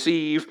and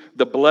receive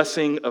the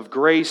blessing of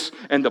grace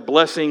and the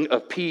blessing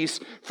of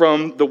peace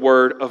from the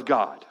Word of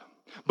God.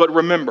 But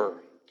remember,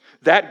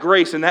 that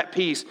grace and that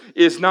peace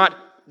is not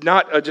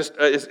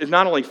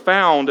only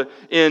found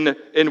in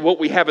what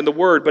we have in the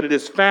Word, but it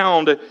is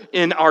found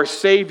in our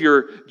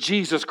Savior,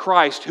 Jesus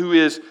Christ, who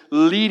is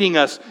leading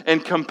us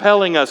and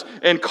compelling us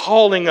and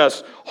calling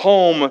us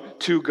home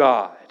to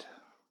God.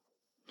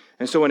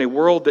 And so in a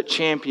world that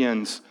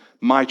champions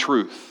my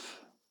truth,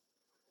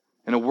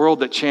 in a world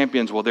that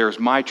champions, well, there's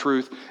my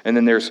truth and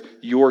then there's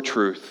your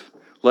truth,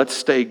 let's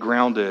stay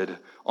grounded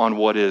on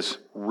what is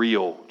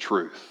real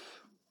truth.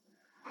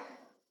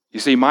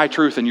 You see, my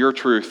truth and your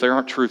truth, they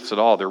aren't truths at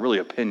all. They're really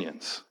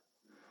opinions.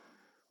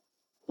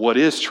 What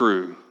is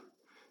true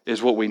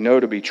is what we know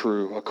to be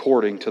true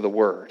according to the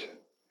Word.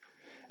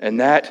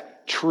 And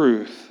that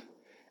truth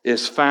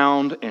is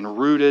found and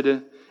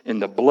rooted in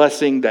the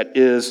blessing that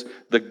is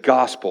the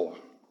gospel,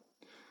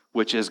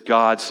 which is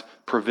God's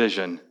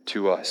provision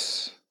to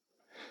us.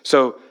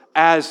 So,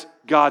 as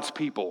God's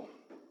people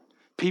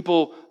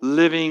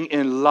living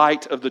in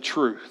light of the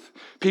truth,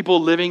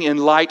 people living in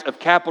light of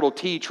capital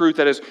T truth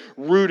that is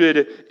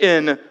rooted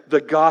in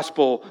the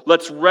gospel,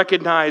 let's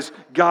recognize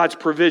God's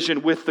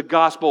provision with the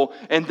gospel,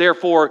 and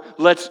therefore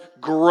let's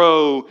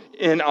grow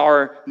in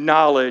our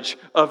knowledge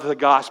of the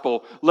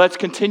gospel. Let's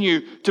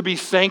continue to be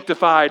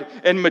sanctified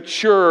and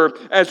mature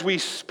as we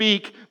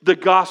speak the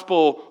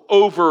gospel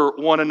over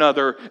one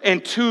another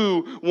and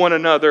to one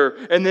another.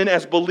 And then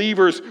as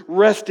believers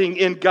resting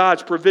in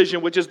God's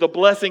provision, which is the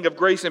blessing of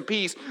grace and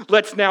peace,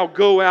 let's now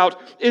go out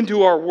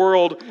into our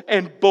world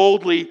and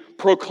boldly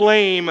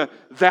proclaim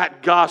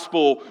that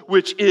gospel,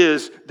 which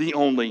is the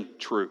only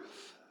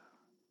truth.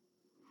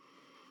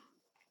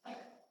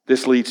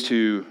 This leads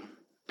to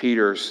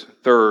Peter's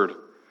third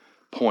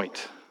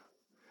point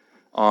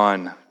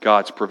on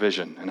God's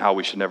provision and how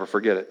we should never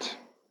forget it.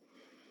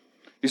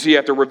 You see,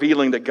 after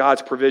revealing that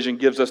God's provision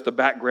gives us the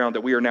background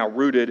that we are now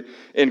rooted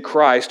in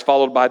Christ,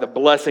 followed by the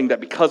blessing that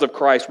because of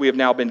Christ we have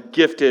now been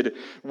gifted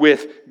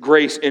with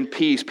grace and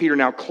peace, Peter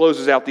now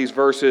closes out these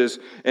verses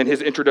and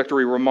his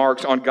introductory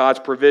remarks on God's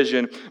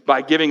provision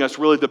by giving us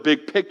really the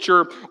big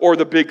picture or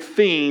the big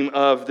theme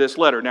of this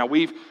letter. Now,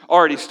 we've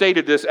already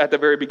stated this at the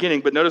very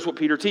beginning, but notice what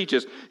Peter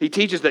teaches. He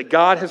teaches that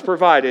God has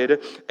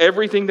provided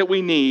everything that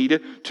we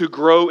need to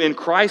grow in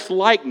Christ's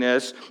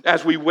likeness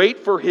as we wait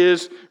for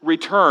His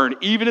return,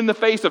 even in the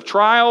face of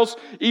trials,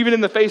 even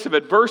in the face of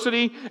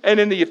adversity, and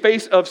in the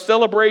face of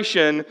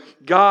celebration.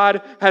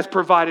 God has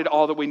provided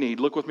all that we need.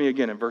 Look with me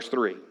again in verse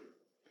 3.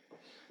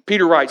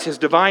 Peter writes, His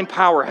divine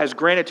power has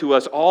granted to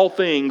us all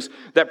things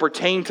that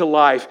pertain to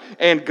life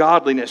and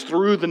godliness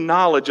through the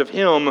knowledge of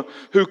Him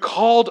who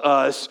called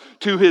us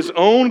to His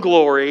own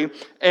glory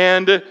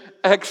and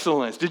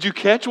excellence. Did you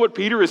catch what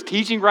Peter is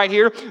teaching right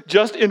here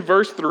just in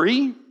verse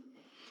 3?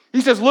 He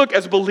says, look,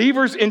 as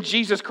believers in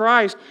Jesus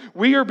Christ,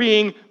 we are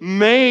being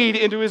made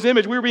into His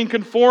image. We are being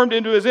conformed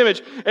into His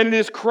image. And it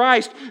is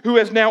Christ who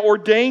has now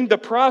ordained the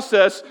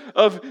process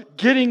of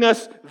getting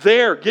us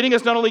there, getting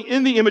us not only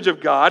in the image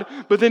of God,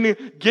 but then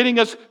getting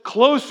us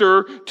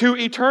closer to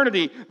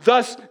eternity.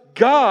 Thus,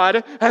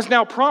 God has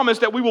now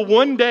promised that we will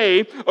one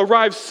day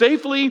arrive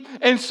safely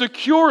and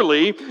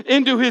securely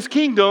into His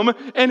kingdom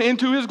and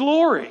into His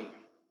glory.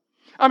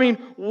 I mean,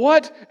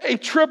 what a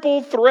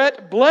triple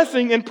threat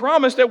blessing and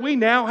promise that we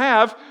now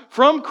have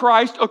from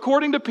Christ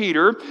according to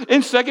Peter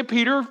in 2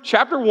 Peter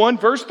chapter 1,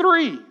 verse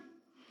 3.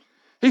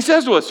 He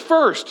says to us,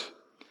 first,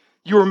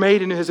 you were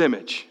made in His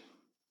image.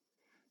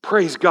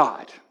 Praise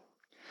God.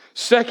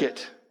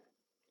 Second,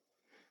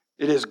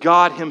 it is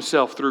God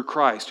Himself through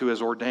Christ who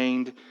has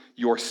ordained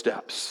your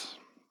steps.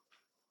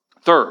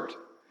 Third,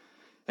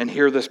 and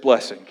hear this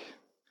blessing,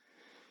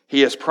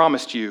 He has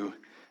promised you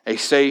a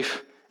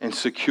safe and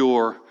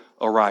secure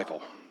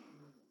arrival.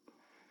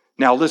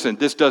 Now listen,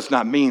 this does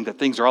not mean that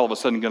things are all of a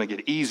sudden going to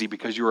get easy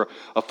because you're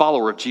a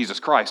follower of Jesus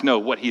Christ. No,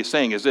 what He is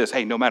saying is this,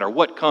 hey, no matter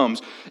what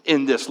comes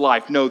in this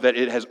life, know that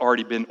it has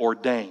already been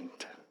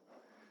ordained.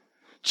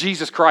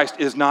 Jesus Christ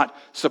is not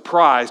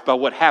surprised by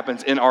what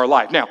happens in our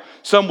life. Now,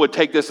 some would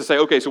take this to say,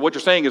 okay, so what you're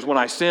saying is when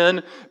I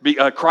sin,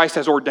 Christ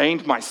has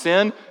ordained my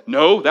sin.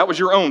 No, that was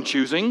your own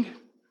choosing.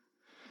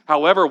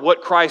 However,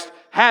 what Christ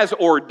has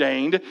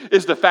ordained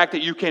is the fact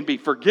that you can be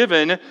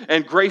forgiven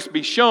and grace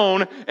be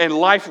shown and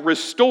life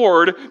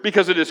restored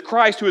because it is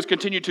Christ who has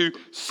continued to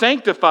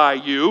sanctify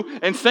you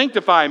and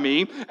sanctify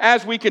me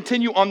as we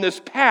continue on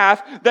this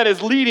path that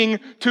is leading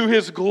to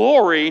His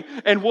glory.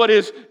 And what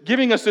is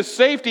giving us this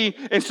safety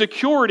and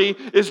security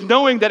is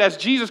knowing that as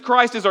Jesus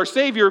Christ is our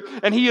Savior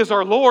and He is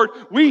our Lord,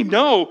 we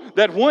know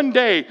that one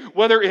day,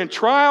 whether in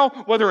trial,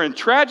 whether in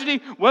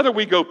tragedy, whether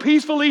we go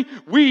peacefully,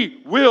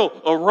 we will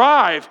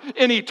arrive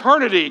in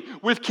eternity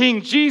with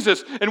King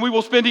Jesus, and we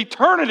will spend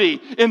eternity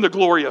in the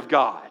glory of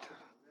God.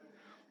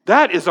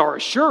 That is our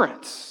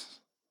assurance.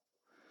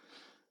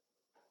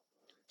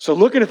 So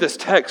looking at this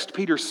text,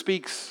 Peter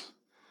speaks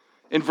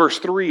in verse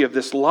 3 of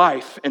this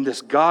life and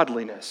this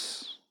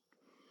godliness.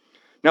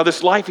 Now,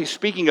 this life he's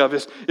speaking of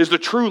is the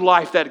true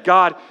life that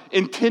God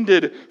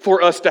intended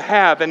for us to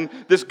have. And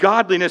this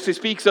godliness he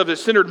speaks of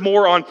is centered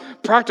more on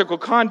practical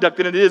conduct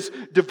than it is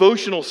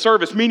devotional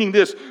service. Meaning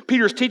this,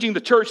 Peter's teaching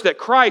the church that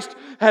Christ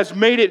has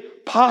made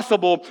it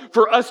possible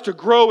for us to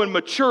grow and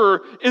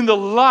mature in the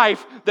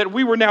life that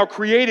we were now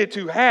created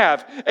to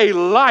have. A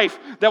life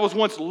that was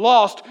once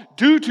lost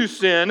due to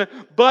sin,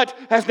 but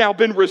has now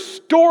been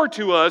restored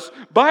to us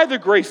by the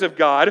grace of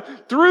God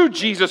through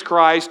Jesus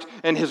Christ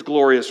and his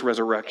glorious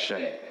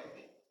resurrection.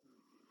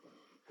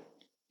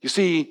 You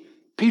see,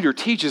 Peter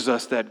teaches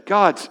us that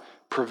God's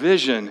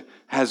provision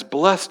has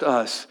blessed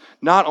us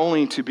not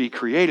only to be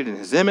created in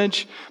his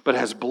image, but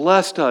has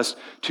blessed us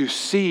to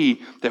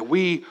see that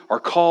we are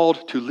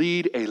called to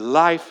lead a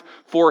life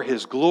for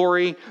his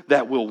glory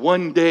that will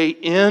one day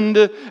end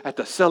at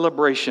the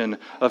celebration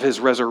of his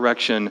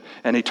resurrection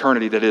and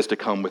eternity that is to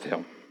come with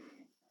him.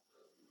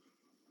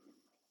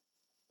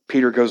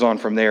 Peter goes on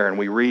from there, and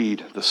we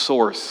read the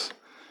source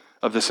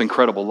of this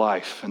incredible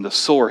life and the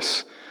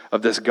source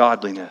of this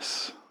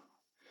godliness.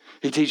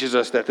 He teaches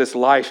us that this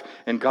life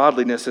and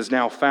godliness is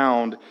now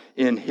found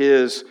in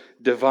his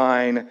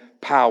divine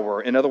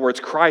power. In other words,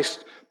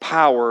 Christ's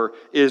power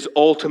is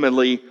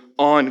ultimately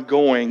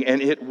ongoing,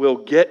 and it will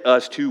get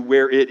us to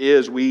where it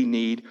is we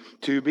need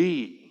to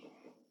be.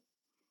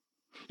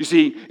 You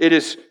see, it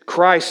is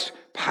Christ's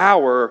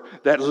power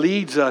that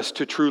leads us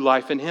to true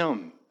life in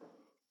him.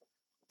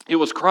 It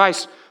was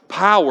Christ's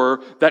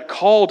power that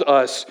called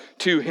us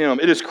to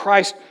him. It is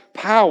Christ's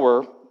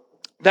power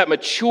that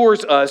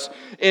matures us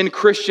in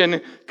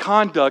Christian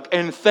conduct.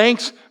 And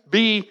thanks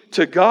be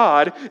to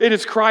God, it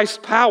is Christ's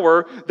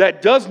power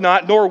that does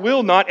not, nor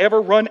will not,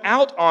 ever run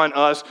out on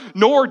us,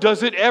 nor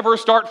does it ever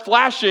start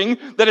flashing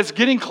that it's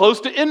getting close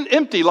to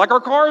empty like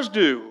our cars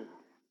do.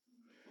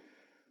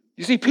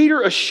 You see,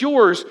 Peter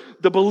assures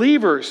the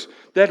believers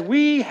that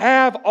we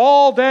have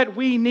all that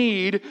we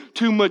need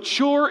to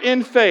mature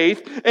in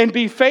faith and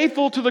be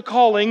faithful to the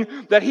calling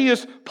that he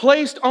has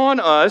placed on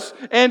us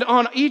and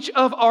on each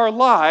of our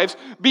lives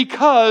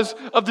because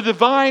of the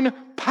divine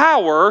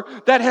power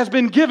that has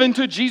been given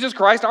to Jesus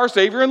Christ, our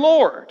Savior and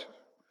Lord.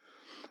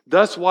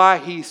 That's why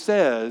he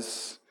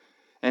says,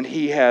 and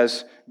he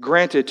has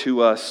granted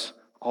to us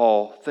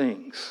all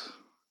things.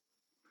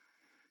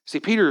 See,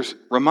 Peter's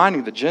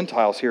reminding the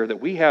Gentiles here that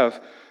we have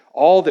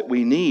all that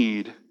we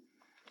need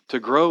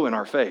to grow in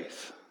our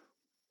faith.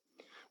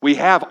 We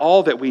have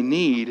all that we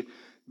need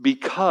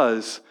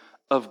because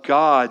of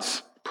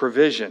God's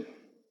provision.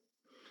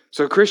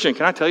 So, Christian,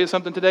 can I tell you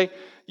something today?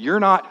 You're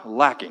not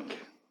lacking.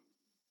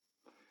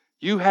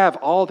 You have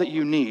all that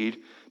you need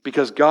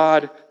because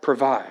God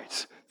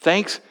provides.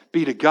 Thanks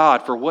be to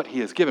God for what he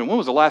has given. When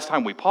was the last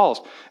time we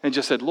paused and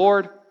just said,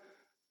 Lord,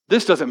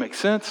 this doesn't make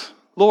sense.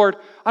 Lord,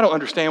 I don't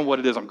understand what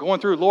it is I'm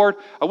going through. Lord,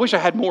 I wish I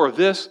had more of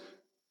this.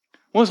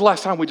 When was the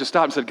last time we just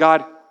stopped and said,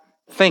 God,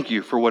 thank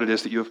you for what it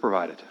is that you have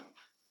provided.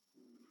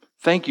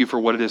 Thank you for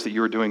what it is that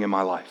you are doing in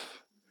my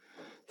life.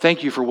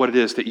 Thank you for what it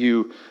is that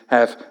you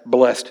have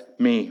blessed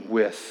me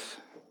with.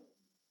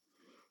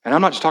 And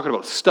I'm not just talking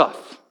about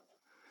stuff.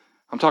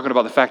 I'm talking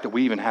about the fact that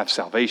we even have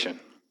salvation.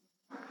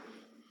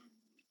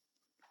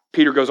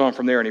 Peter goes on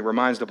from there and he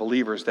reminds the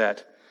believers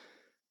that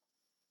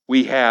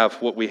we have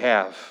what we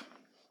have.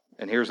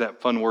 And here's that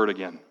fun word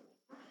again.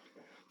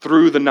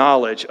 Through the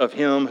knowledge of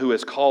him who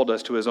has called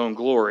us to his own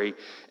glory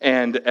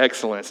and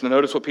excellence. Now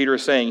notice what Peter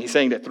is saying. He's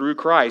saying that through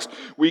Christ,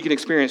 we can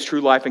experience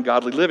true life and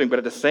godly living. But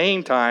at the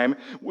same time,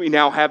 we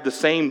now have the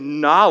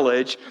same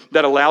knowledge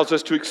that allows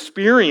us to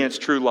experience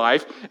true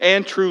life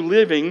and true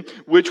living,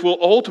 which will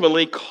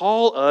ultimately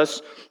call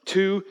us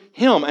to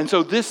him. And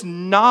so this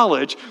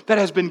knowledge that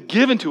has been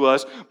given to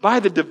us by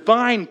the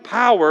divine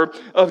power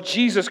of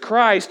Jesus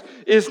Christ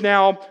is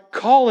now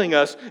calling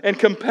us and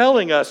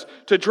compelling us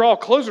to draw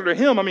closer to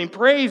him. I mean,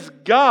 praise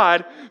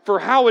God for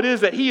how it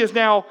is that he is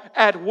now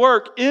at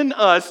work in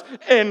us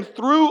and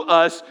through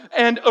us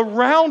and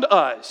around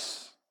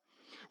us.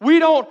 We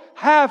don't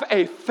have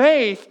a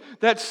faith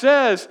that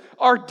says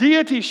our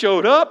deity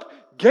showed up,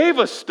 gave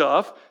us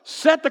stuff,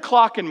 set the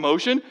clock in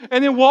motion,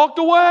 and then walked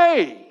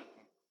away.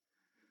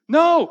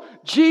 No,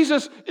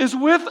 Jesus is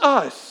with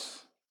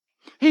us.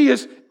 He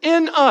is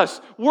in us,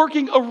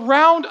 working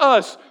around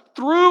us,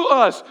 through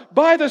us,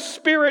 by the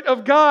Spirit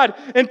of God.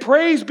 And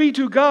praise be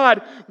to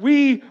God,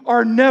 we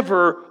are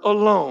never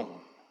alone.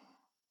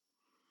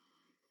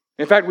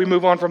 In fact, we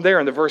move on from there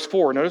into verse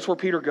 4. Notice where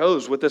Peter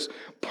goes with this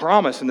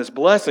promise and this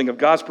blessing of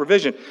God's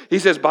provision. He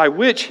says, by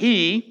which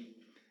he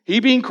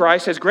being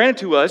Christ, has granted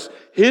to us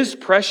his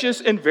precious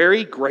and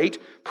very great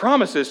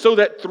promises, so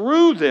that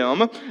through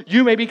them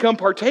you may become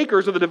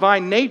partakers of the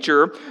divine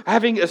nature,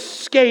 having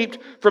escaped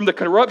from the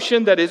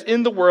corruption that is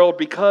in the world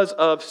because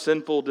of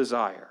sinful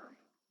desire.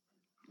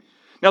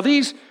 Now,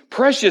 these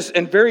precious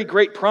and very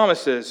great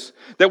promises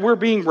that we're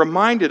being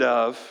reminded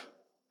of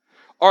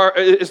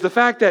is the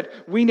fact that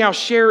we now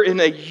share in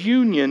a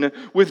union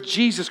with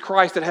Jesus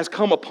Christ that has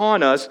come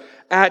upon us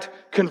at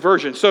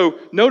conversion. So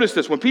notice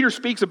this. When Peter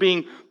speaks of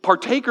being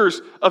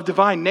partakers of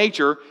divine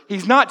nature,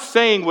 he's not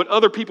saying what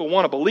other people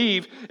want to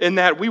believe in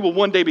that we will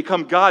one day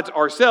become gods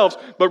ourselves,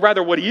 but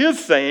rather what he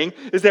is saying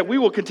is that we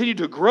will continue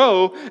to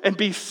grow and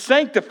be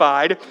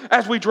sanctified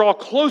as we draw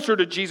closer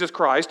to Jesus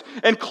Christ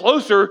and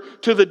closer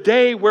to the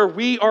day where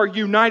we are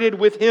united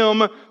with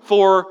him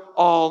for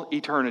all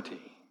eternity.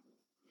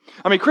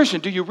 I mean,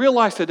 Christian, do you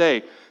realize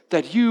today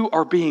that you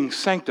are being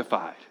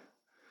sanctified?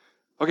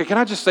 Okay, can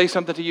I just say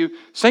something to you?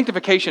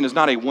 Sanctification is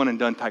not a one and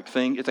done type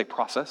thing. It's a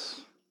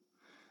process.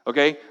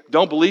 Okay?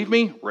 Don't believe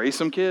me? Raise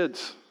some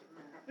kids.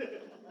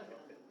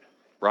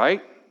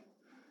 Right?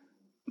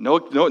 No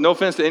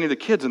offense to any of the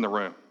kids in the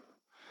room.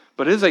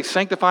 But it is a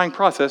sanctifying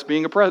process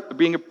being a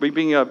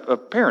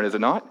parent, is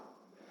it not?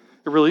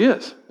 It really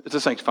is. It's a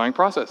sanctifying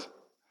process.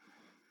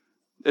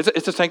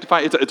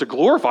 It's a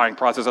glorifying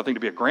process, I think,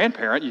 to be a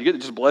grandparent. You get to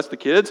just bless the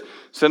kids,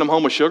 send them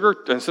home with sugar,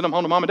 and send them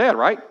home to mom and dad,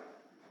 right?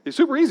 It's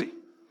super easy.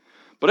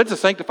 But it's a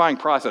sanctifying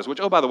process, which,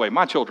 oh, by the way,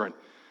 my children,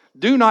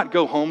 do not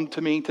go home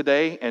to me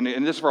today, and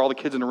this is for all the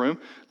kids in the room,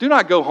 do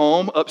not go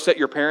home, upset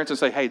your parents, and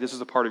say, hey, this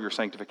is a part of your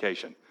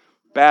sanctification.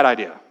 Bad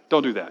idea.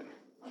 Don't do that.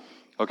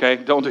 Okay?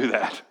 Don't do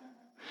that.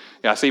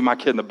 Yeah, I see my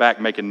kid in the back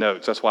making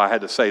notes. That's why I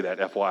had to say that,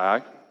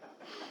 FYI.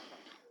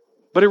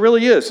 But it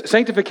really is.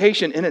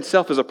 Sanctification in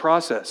itself is a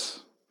process.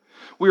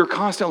 We are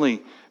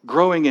constantly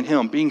growing in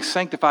him, being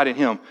sanctified in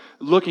him,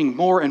 looking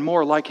more and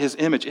more like his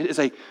image. It is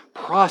a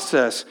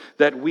process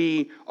that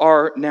we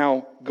are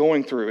now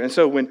going through. And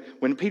so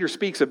when Peter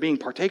speaks of being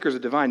partakers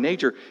of divine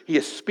nature, he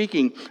is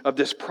speaking of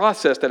this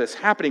process that is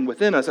happening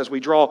within us as we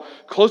draw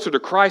closer to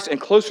Christ and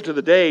closer to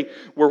the day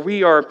where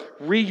we are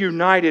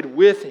reunited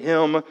with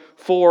him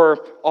for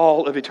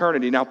all of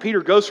eternity. Now,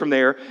 Peter goes from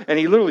there, and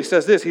he literally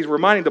says this. He's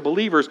reminding the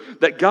believers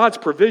that God's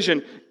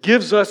provision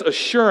gives us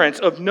assurance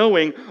of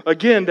knowing,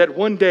 again, that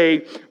one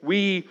day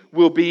we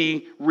will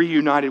be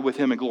reunited with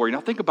him in glory.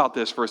 Now, think about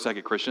this for a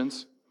second,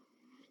 Christians.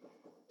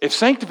 If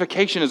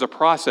sanctification is a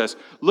process,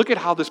 look at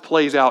how this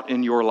plays out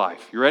in your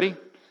life. You ready?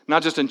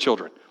 Not just in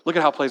children. Look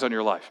at how it plays out in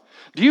your life.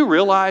 Do you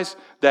realize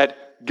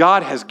that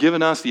God has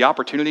given us the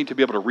opportunity to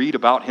be able to read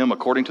about him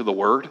according to the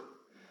Word?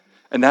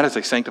 And that is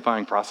a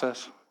sanctifying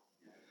process.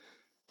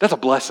 That's a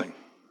blessing.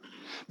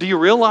 Do you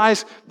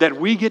realize that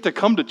we get to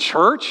come to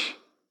church?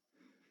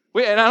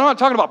 And I'm not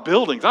talking about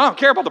buildings. I don't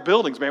care about the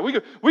buildings, man. We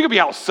could be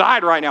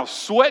outside right now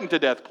sweating to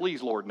death.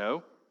 Please, Lord,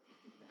 no.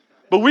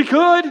 But we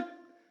could.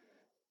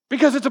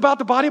 Because it's about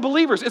the body of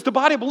believers. It's the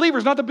body of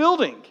believers, not the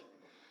building.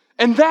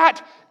 And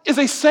that is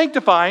a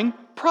sanctifying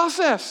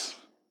process.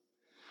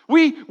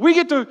 We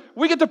get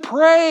to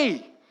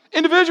pray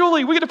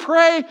individually. We get to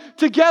pray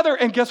together.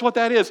 And guess what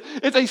that is?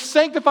 It's a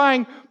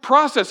sanctifying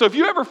process. So if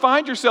you ever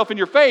find yourself in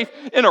your faith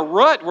in a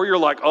rut where you're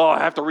like, oh, I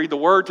have to read the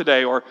Word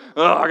today, or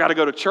oh, I got to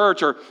go to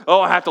church, or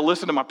oh, I have to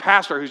listen to my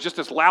pastor who's just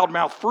this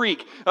loudmouth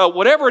freak,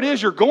 whatever it is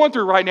you're going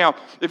through right now,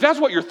 if that's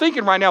what you're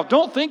thinking right now,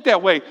 don't think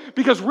that way.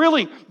 Because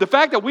really, the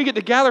fact that we get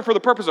to gather for the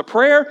purpose of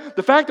prayer,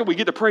 the fact that we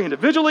get to pray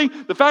individually,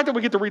 the fact that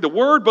we get to read the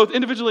Word both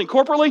individually and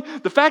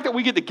corporately, the fact that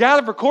we get to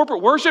gather for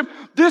corporate worship,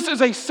 this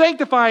is a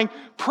sanctifying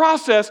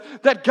process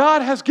that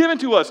God has given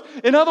to us.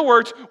 In other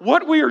words,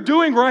 what we are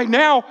doing right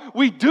now,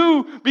 we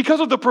do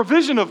because of the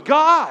provision of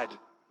God.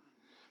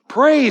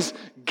 Praise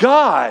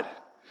God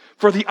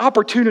for the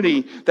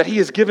opportunity that he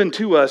has given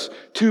to us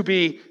to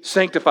be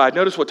sanctified.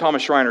 Notice what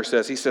Thomas Schreiner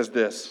says. He says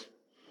this.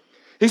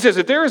 He says,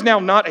 if there is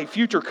now not a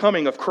future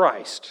coming of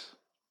Christ,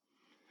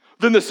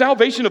 then the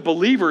salvation of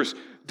believers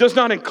does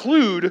not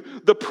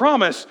include the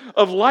promise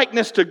of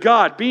likeness to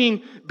God,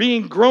 being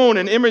grown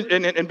in image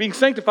and being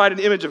sanctified in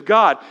the image of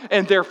God,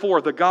 and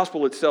therefore the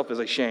gospel itself is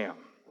a sham.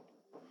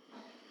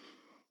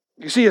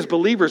 You see, as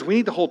believers, we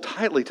need to hold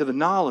tightly to the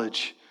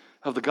knowledge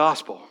of the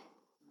gospel,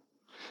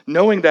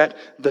 knowing that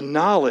the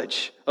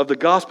knowledge of the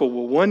gospel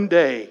will one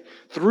day,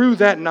 through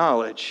that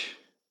knowledge,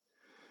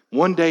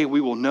 one day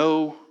we will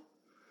know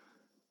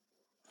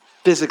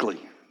physically,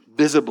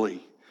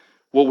 visibly,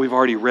 what we've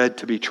already read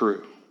to be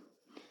true.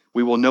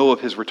 We will know of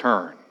his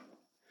return.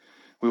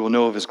 We will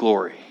know of his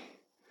glory.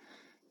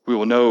 We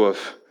will know of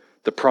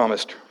the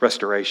promised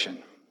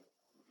restoration.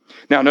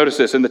 Now, notice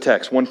this in the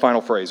text. One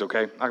final phrase,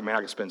 okay? I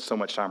can spend so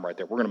much time right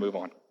there. We're going to move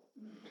on.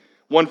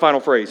 One final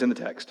phrase in the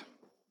text.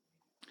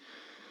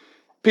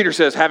 Peter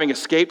says, having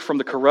escaped from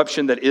the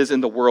corruption that is in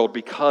the world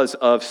because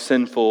of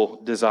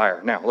sinful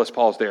desire. Now, let's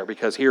pause there,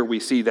 because here we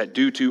see that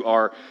due to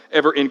our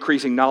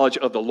ever-increasing knowledge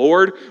of the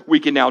Lord, we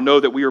can now know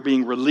that we are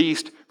being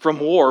released from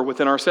war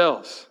within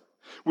ourselves.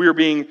 We are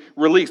being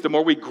released. The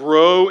more we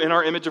grow in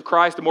our image of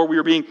Christ, the more we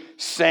are being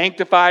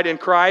sanctified in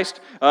Christ,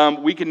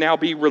 we can now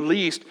be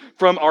released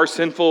from our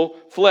sinful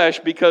flesh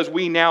because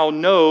we now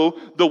know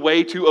the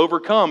way to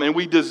overcome. And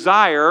we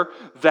desire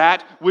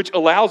that which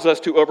allows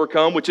us to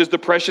overcome, which is the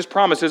precious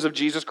promises of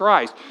Jesus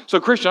Christ. So,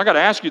 Christian, I got to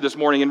ask you this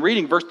morning, in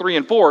reading verse 3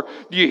 and 4,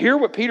 do you hear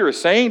what Peter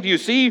is saying? Do you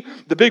see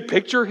the big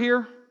picture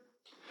here?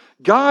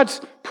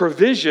 God's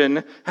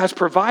provision has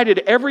provided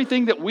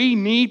everything that we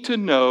need to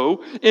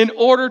know in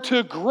order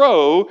to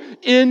grow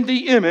in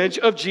the image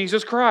of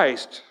Jesus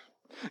Christ.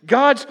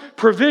 God's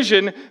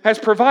provision has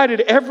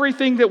provided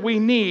everything that we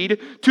need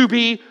to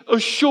be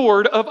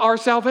assured of our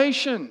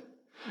salvation.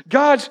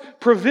 God's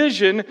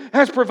provision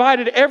has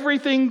provided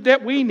everything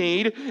that we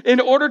need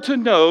in order to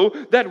know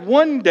that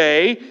one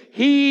day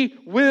He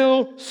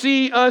will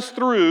see us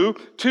through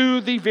to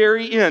the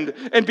very end.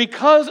 And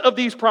because of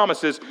these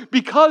promises,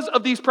 because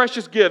of these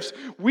precious gifts,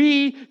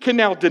 we can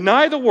now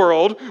deny the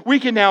world, we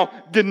can now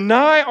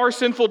deny our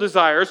sinful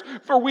desires,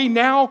 for we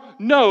now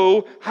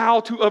know how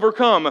to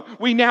overcome.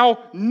 We now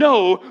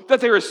know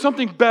that there is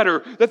something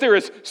better, that there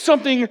is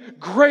something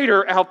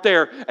greater out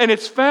there, and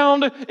it's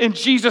found in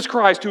Jesus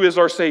Christ, who is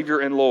our Savior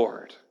and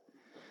Lord.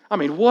 I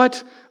mean,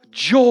 what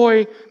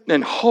joy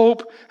and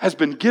hope has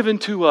been given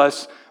to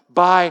us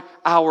by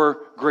our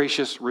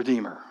gracious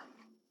Redeemer.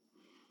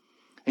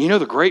 And you know,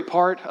 the great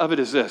part of it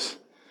is this.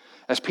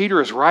 As Peter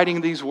is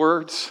writing these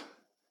words,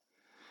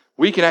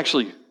 we can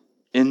actually,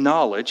 in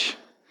knowledge,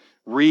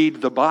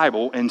 read the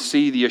Bible and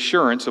see the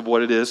assurance of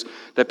what it is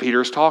that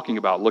Peter is talking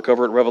about. Look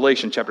over at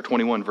Revelation chapter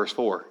 21, verse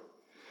 4.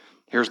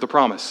 Here's the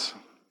promise.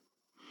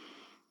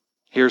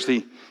 Here's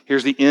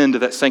the end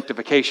of that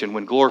sanctification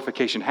when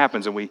glorification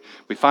happens and we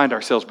find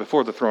ourselves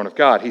before the throne of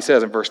God. He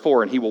says in verse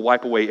 4, "And He will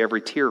wipe away every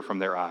tear from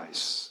their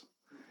eyes,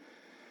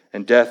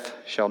 and death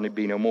shall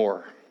be no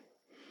more.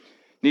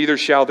 Neither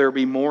shall there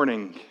be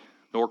mourning,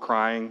 nor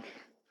crying,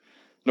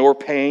 nor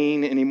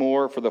pain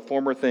anymore, for the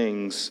former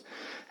things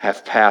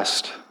have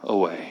passed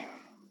away."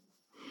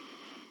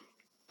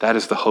 That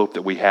is the hope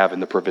that we have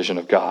in the provision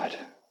of God.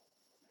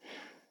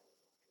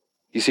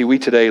 You see, we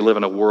today live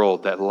in a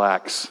world that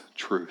lacks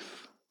truth.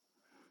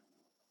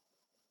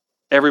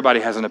 Everybody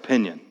has an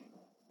opinion,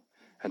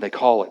 and they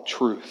call it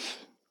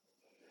truth.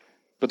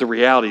 But the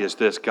reality is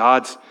this: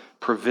 God's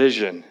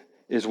provision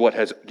is what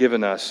has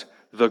given us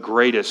the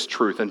greatest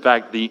truth. In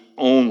fact, the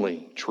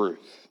only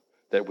truth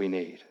that we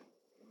need.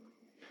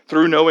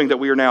 Through knowing that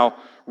we are now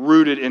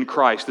rooted in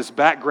Christ, this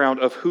background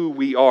of who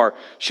we are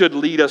should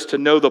lead us to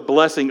know the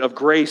blessing of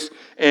grace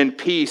and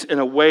peace in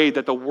a way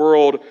that the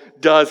world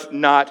does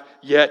not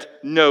yet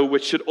know,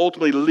 which should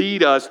ultimately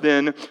lead us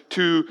then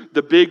to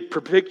the big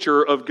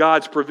picture of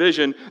God's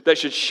provision that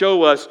should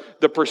show us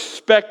the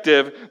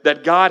perspective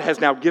that God has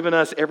now given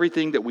us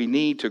everything that we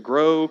need to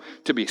grow,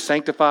 to be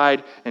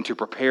sanctified, and to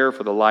prepare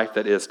for the life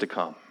that is to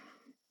come.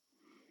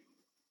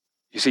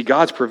 You see,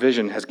 God's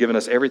provision has given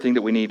us everything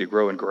that we need to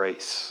grow in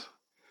grace.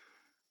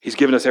 He's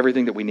given us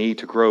everything that we need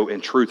to grow in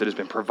truth. It has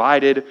been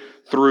provided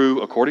through,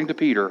 according to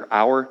Peter,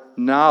 our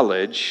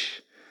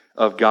knowledge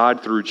of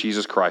God through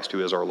Jesus Christ,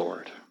 who is our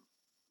Lord.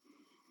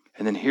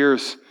 And then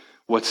here's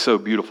what's so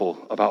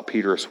beautiful about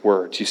Peter's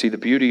words. You see, the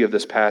beauty of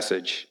this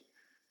passage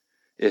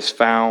is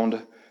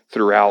found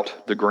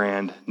throughout the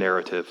grand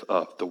narrative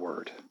of the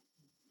Word.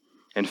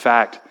 In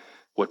fact,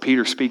 what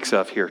Peter speaks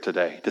of here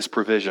today, this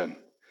provision,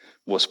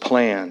 was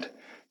planned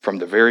from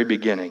the very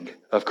beginning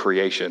of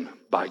creation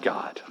by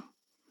God.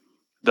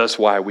 Thus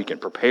why we can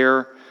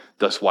prepare,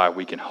 thus why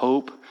we can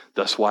hope,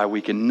 thus why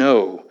we can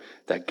know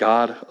that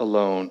God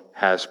alone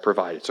has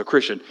provided. So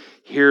Christian,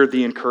 hear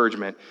the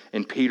encouragement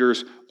in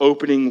Peter's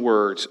opening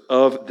words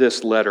of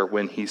this letter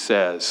when he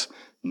says,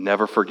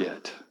 never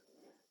forget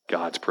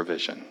God's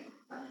provision.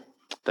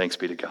 Thanks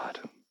be to God.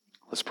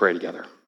 Let's pray together.